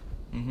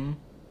 Mm-hmm.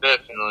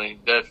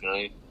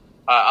 Definitely.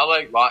 I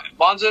like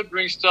Lonzo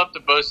brings stuff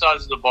to both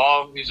sides of the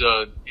ball. He's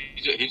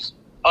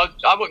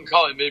I wouldn't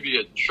call him maybe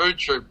a true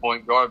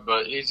point guard,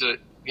 but he's a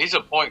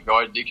point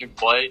guard that can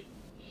play.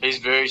 He's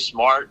very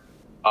smart,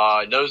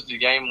 knows the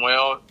game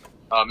well,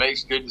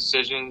 makes good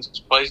decisions,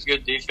 plays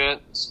good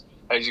defense.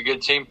 He's a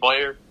good team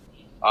player.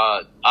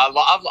 I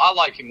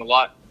like him a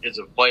lot as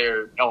a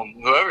player on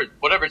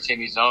whatever team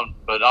he's on.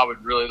 But I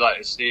would really like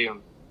to see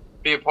him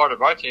be a part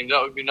of our team.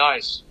 That would be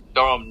nice.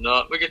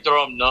 We could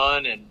throw him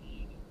Nunn and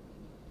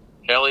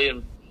Kelly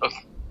and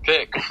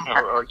pick,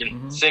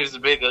 seems to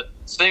be the.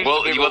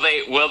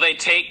 Will they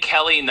take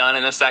Kelly Nunn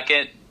in a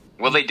second?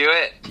 Will they do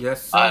it?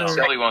 Yes, sir.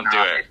 Kelly won't do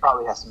it. It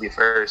probably has to be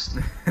first.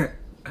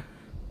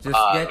 Just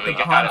get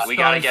the we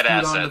gotta get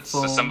assets.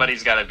 So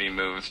somebody's got to be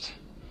moved.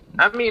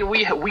 I mean,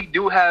 we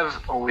do have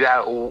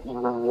that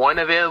one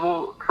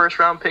available first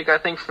round pick, I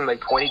think, from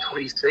like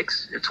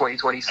 2026 or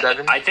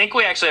 2027. I think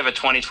we actually have a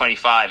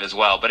 2025 as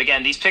well. But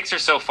again, these picks are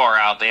so far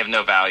out; they have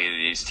no value to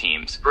these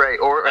teams. Right,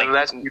 or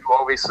unless you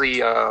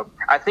obviously,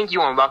 I think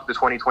you unlock the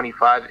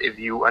 2025 if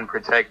you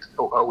unprotect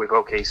with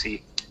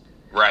OKC.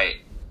 Right,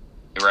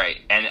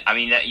 and I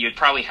mean you'd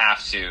probably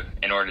have to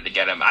in order to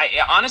get him.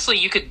 Honestly,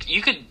 you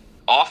could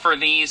offer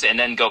these and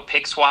then go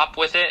pick swap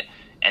with it,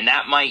 and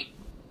that might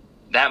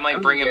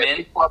bring him in.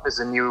 Pick swap is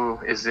the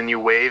new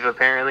wave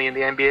apparently in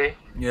the NBA.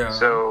 Yeah.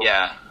 So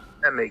yeah,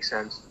 that makes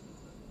sense.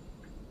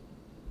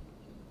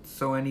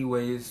 So,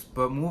 anyways,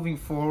 but moving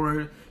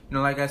forward,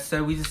 like I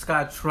said, we just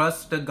gotta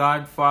trust the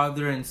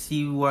Godfather and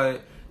see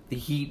what the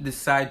Heat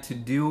decide to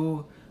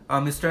do.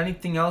 Is there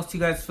anything else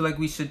you guys feel like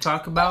we should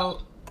talk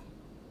about?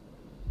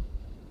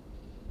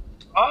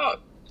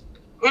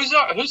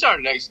 Who's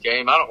our next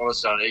game? I don't want to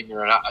sound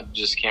ignorant. I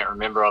just can't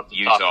remember off the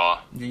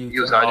Utah.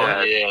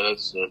 Utah. Yeah,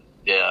 that's it.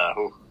 Yeah.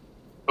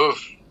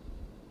 Oof.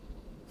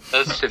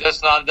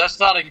 That's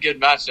not a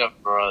good matchup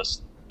for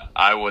us.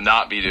 I will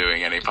not be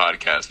doing any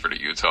podcast for the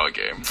Utah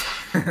game.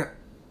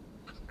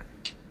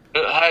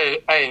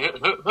 Hey,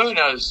 who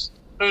knows?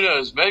 Who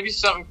knows? Maybe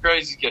something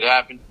crazy could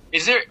happen.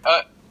 Is there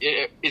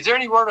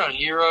any word on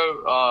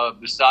Hero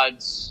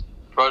besides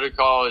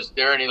protocol? Is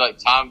there any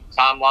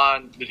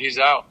timeline that he's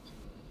out?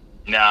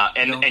 No,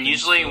 and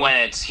usually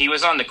when he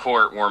was on the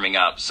court warming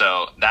up,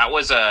 so that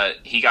was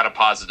he got a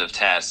positive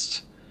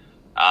test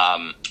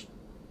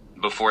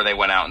before they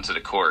went out into the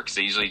court, because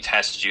they usually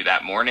test you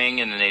that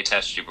morning and then they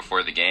test you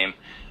before the game.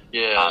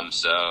 Yeah.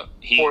 So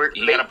he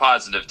got a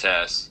positive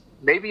test.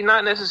 Maybe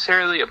not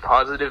necessarily a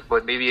positive,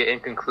 but maybe an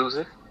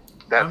inconclusive.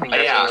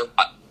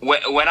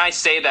 When I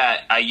say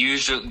that,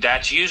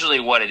 that's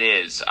usually what it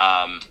is.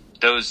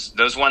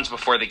 Those ones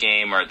before the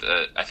game are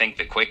I think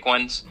the quick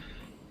ones,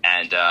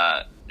 and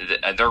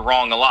they're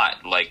wrong a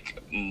lot.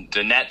 Like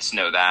the Nets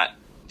know that.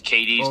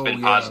 KD's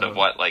been positive,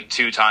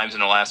 2 times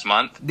in the last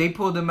month? They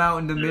pulled him out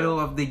in the middle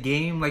of the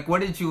game.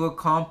 What did you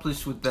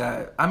accomplish with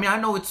that? I mean,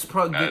 I know it's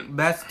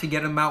best to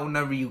get him out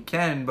whenever you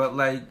can,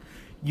 but,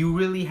 you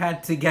really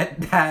had to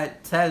get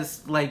that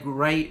test,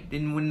 right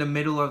in the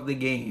middle of the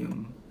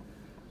game.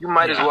 You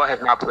might as well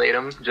have not played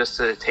him just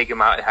to take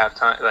him out at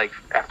halftime, like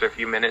after a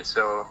few minutes.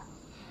 So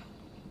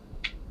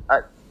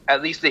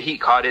at least the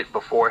Heat caught it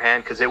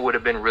beforehand, because it would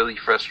have been really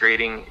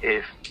frustrating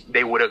if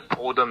they would have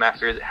pulled him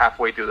after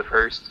halfway through the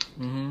first.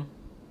 Mm-hmm.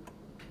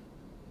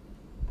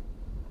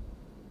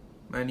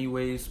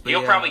 Anyways, but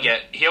he'll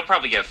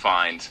probably get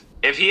fined.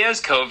 If he has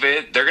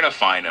COVID, they're gonna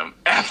fine him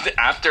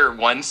after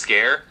one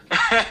scare.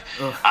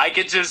 I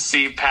could just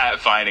see Pat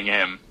fining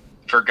him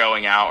for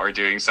going out or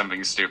doing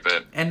something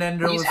stupid. And then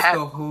there was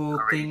the whole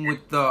thing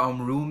with the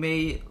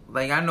roommate.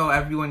 Like, I know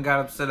everyone got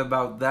upset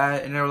about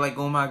that, and they were like,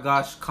 "Oh my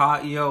gosh,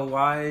 Katya,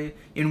 why?"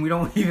 And we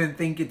don't even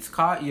think it's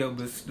Katya,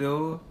 but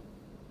still.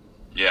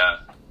 Yeah.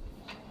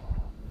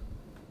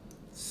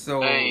 So,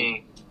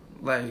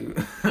 like,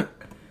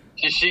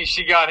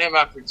 she got him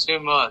after 2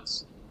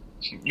 months.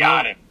 She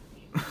got him.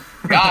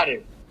 Got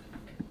him.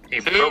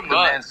 He 2 broke the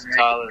months, man's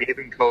Tyler. neck, gave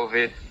him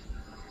COVID.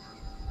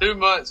 2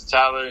 months,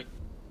 Tyler.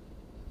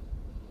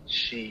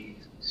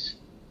 Jeez.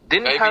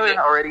 Didn't Maybe Tyler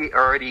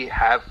already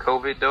have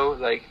COVID though?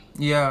 Like,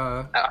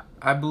 yeah,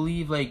 I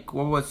believe, like,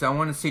 what was it? I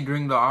want to say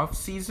during the off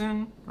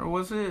season, or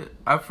was it?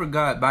 I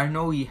forgot, but I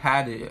know he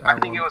had it. I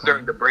think it was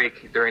during the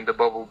break, during the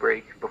bubble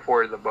break,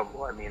 before the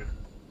bubble. I mean,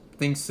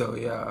 think so,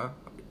 yeah.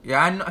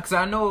 Yeah, because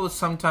I know it was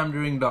sometime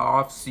during the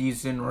off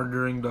season or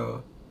during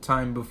the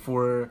time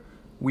before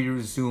we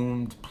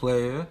resumed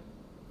play.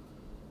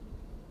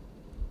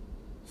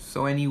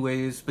 So,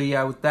 anyways, but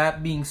yeah, with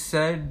that being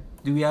said,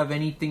 do we have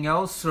anything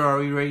else, or are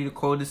we ready to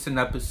call this an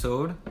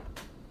episode?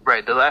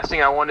 right. The last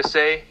thing I want to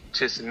say,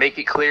 just make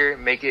it clear,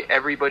 make it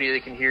everybody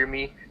that can hear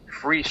me.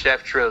 Free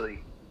Chef Trilly.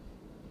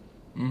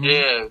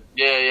 Mm-hmm.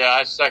 Yeah.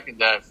 I second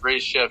that. Free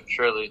Chef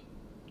Trilly.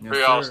 Yes, Free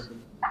sir.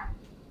 Austin.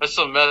 That's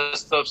some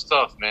messed up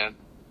stuff, man.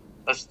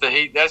 That's the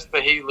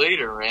Heat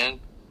leader, man.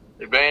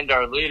 They banned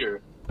our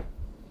leader.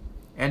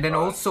 And then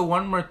also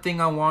one more thing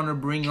I want to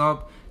bring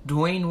up.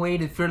 Dwayne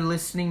Wade, if you're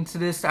listening to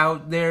this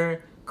out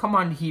there, come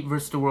on Heat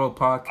vs. the World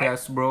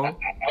podcast, bro.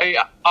 Hey,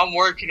 I'm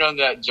working on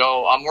that,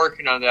 Joe. I'm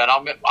working on that.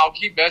 I'll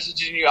keep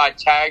messaging you. I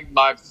tagged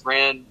my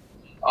friend.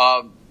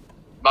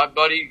 My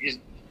buddy is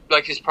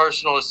like his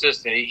personal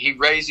assistant. He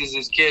raises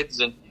his kids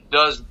and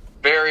does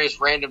various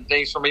random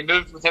things for me.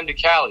 Moved with him to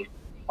Cali.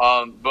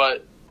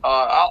 But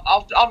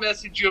I'll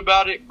message you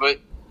about it. But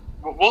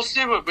we'll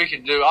see what we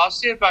can do. I'll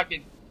see if I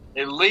can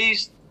at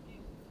least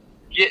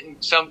get in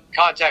some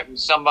contact with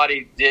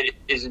somebody that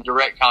is in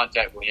direct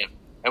contact with him,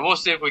 and we'll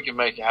see if we can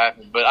make it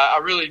happen. But I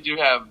really do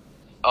have,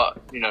 a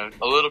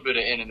little bit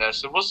of in that,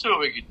 so we'll see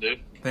what we can do.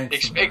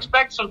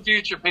 Expect some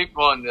future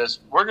people on this.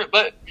 We're gonna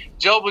let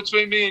Joe,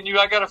 between me and you,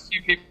 I got a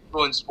few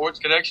people in sports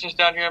connections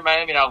down here in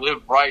Miami, and I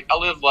live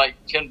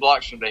like 10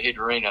 blocks from the Heat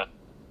Arena.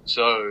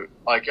 So,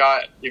 like,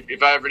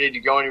 if I ever need to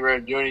go anywhere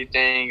and do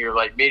anything or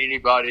like meet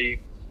anybody,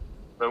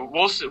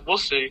 we'll see.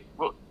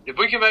 If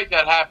we can make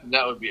that happen,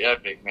 that would be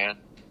epic, man.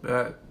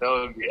 That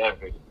would be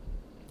epic.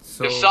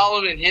 So,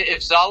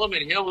 if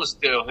Solomon Hill was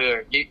still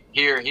here, he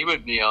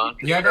would be on.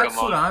 Yeah, that's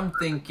what I'm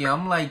thinking.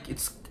 I'm like,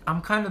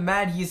 I'm kind of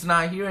mad he's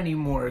not here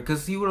anymore,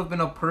 because he would have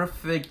been a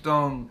perfect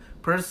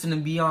person to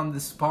be on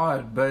this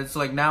pod. But it's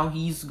like now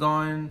he's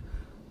gone.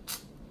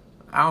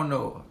 I don't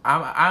know.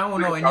 I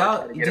don't know. And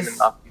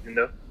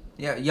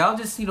y'all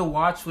just need to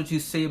watch what you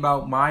say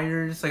about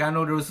Myers. Like, I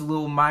know there was a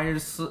little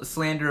Myers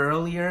slander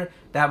earlier.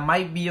 That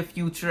might be a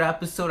future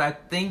episode. I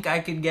think I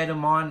could get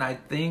him on.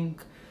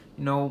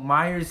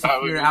 Myers,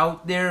 if you're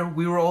out there,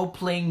 we were all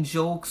playing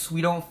jokes.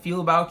 We don't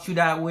feel about you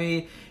that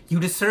way.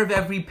 You deserve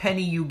every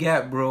penny you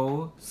get,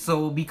 bro.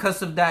 So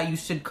because of that, you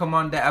should come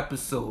on the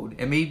episode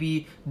and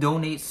maybe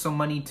donate some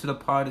money to the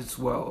pod as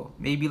well.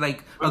 Maybe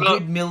like a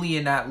good $1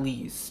 million at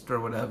least, or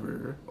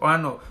whatever. Or I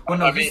don't know. Well,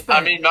 no,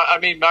 I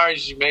mean,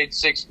 Myers, you made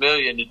 $6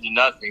 million to do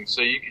nothing,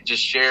 so you could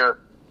just share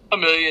 $1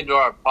 million to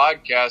our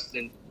podcast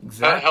and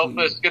help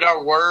us get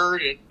our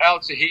word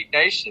out to Heat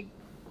Nation.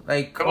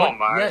 Like, come on,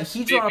 Myers.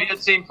 Yeah, be a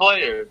team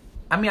player.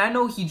 I mean, I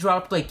know he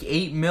dropped like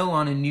 $8 million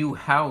on a new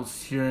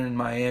house here in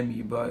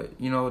Miami, but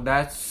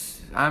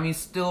that's, I mean,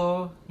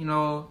 still,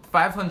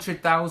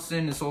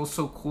 $500,000 is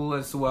also cool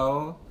as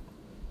well.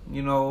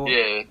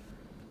 Yeah.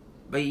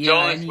 But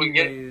yeah, so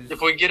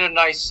if we get a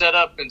nice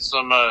setup and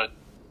some,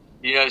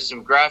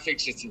 some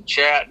graphics and some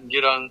chat and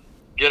get on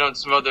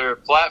some other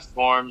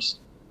platforms,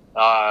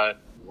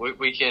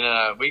 we can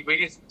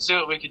see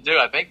what we can do.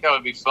 I think that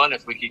would be fun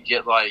if we could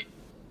get like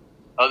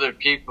other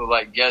people,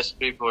 like guest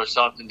people or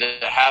something,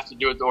 that have to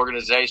do with the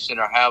organization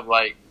or have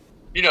like,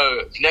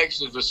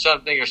 connections with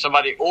something or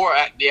somebody or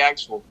the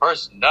actual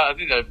person. I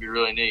think that'd be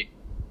really neat.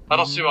 I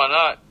don't see why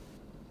not.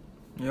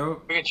 Yep.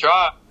 We can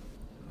try.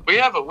 We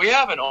have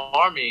an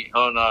army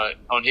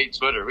on Heat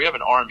Twitter. We have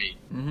an army.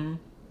 Mm-hmm.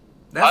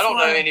 I don't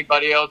know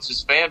anybody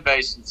else's fan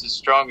base that's as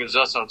strong as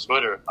us on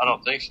Twitter. I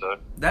don't think so.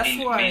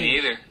 Me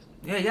neither.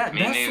 Yeah,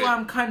 that's why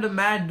I'm kind of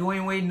mad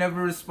Dwayne Wade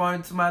never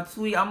responded to my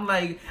tweet. I'm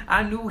like,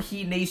 I knew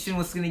Heat Nation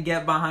was going to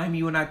get behind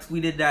me when I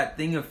tweeted that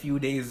thing a few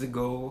days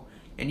ago.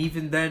 And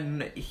even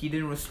then, he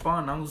didn't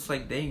respond. I was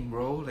like, dang,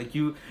 bro. Like,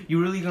 you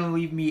really going to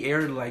leave me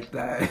aired like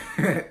that?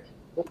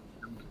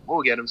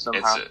 We'll get him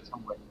somehow.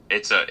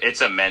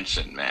 it's a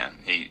mention, man.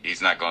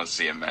 He's not going to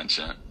see a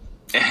mention.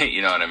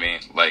 You know what I mean?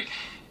 Like,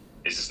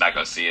 he's just not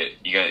going to see it.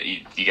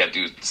 You got to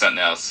do something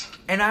else.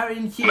 And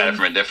Come at it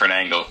from a different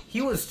angle.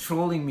 He was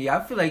trolling me.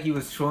 I feel like he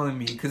was trolling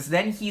me because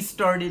then he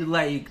started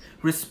like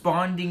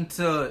responding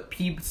to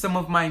some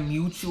of my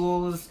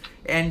mutuals,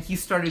 and he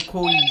started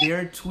quoting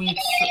their tweets.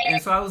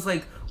 And so I was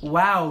like,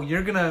 wow,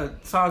 you're gonna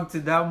talk to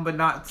them but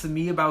not to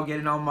me about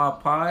getting on my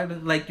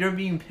pod? Like, you're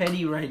being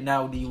petty right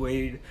now,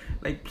 D-Wade.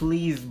 Like,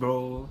 please,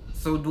 bro.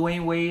 So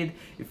Dwayne Wade,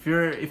 if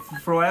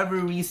for whatever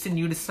reason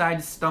you decide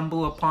to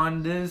stumble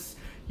upon this,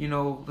 you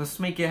know, let's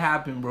make it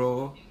happen,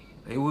 bro.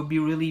 It would be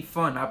really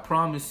fun, I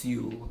promise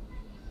you.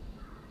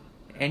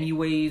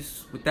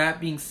 Anyways, with that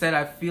being said,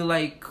 I feel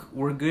like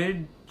we're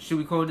good. Should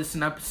we call this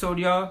an episode,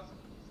 y'all?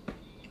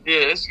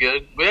 Yeah, it's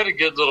good. We had a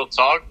good little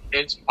talk.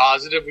 It's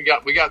positive. We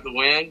got the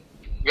win.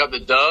 We got the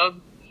dub.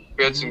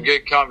 We had some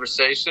good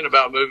conversation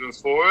about moving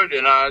forward,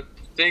 and I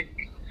think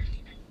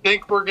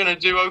we're gonna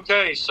do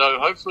okay. So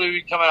hopefully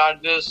we come out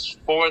of this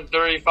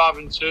 4-3,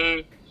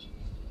 5-2,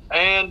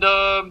 and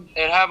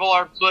have all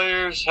our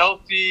players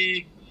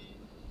healthy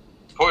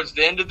towards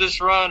the end of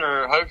this run,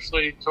 or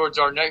hopefully towards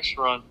our next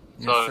run.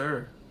 Yes, So,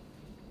 sir.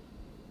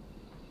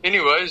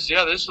 anyways,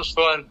 yeah, this was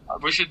fun.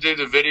 We should do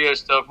the video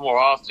stuff more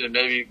often.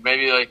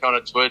 Maybe like on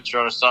a Twitch or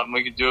on something.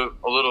 We could do it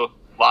a little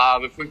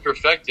live if we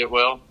perfect it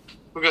well.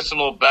 We got some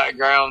little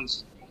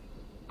backgrounds.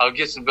 I'll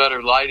get some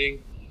better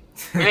lighting.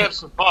 We have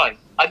some fun.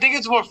 I think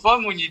it's more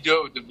fun when you do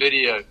it with the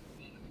video.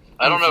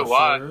 I don't know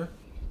why. Sure.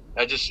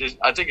 I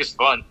think it's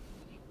fun.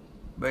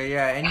 But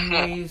yeah,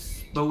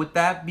 anyways, but with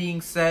that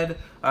being said,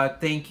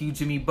 thank you,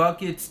 Jimmy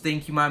Buckets.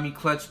 Thank you, Miami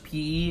Clutch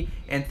PE.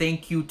 And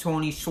thank you,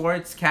 Tony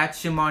Schwartz.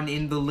 Catch him on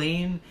In the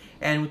Lane.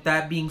 And with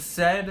that being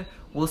said,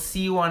 we'll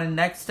see you on the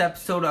next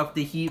episode of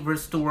the Heat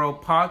vs. the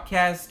World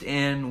podcast.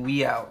 And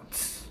we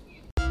out.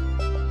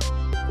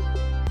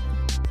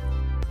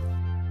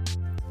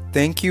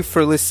 Thank you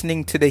for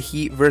listening to the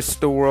Heat vs.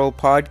 the World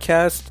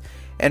podcast.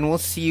 And we'll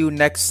see you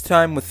next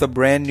time with a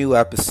brand new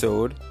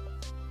episode.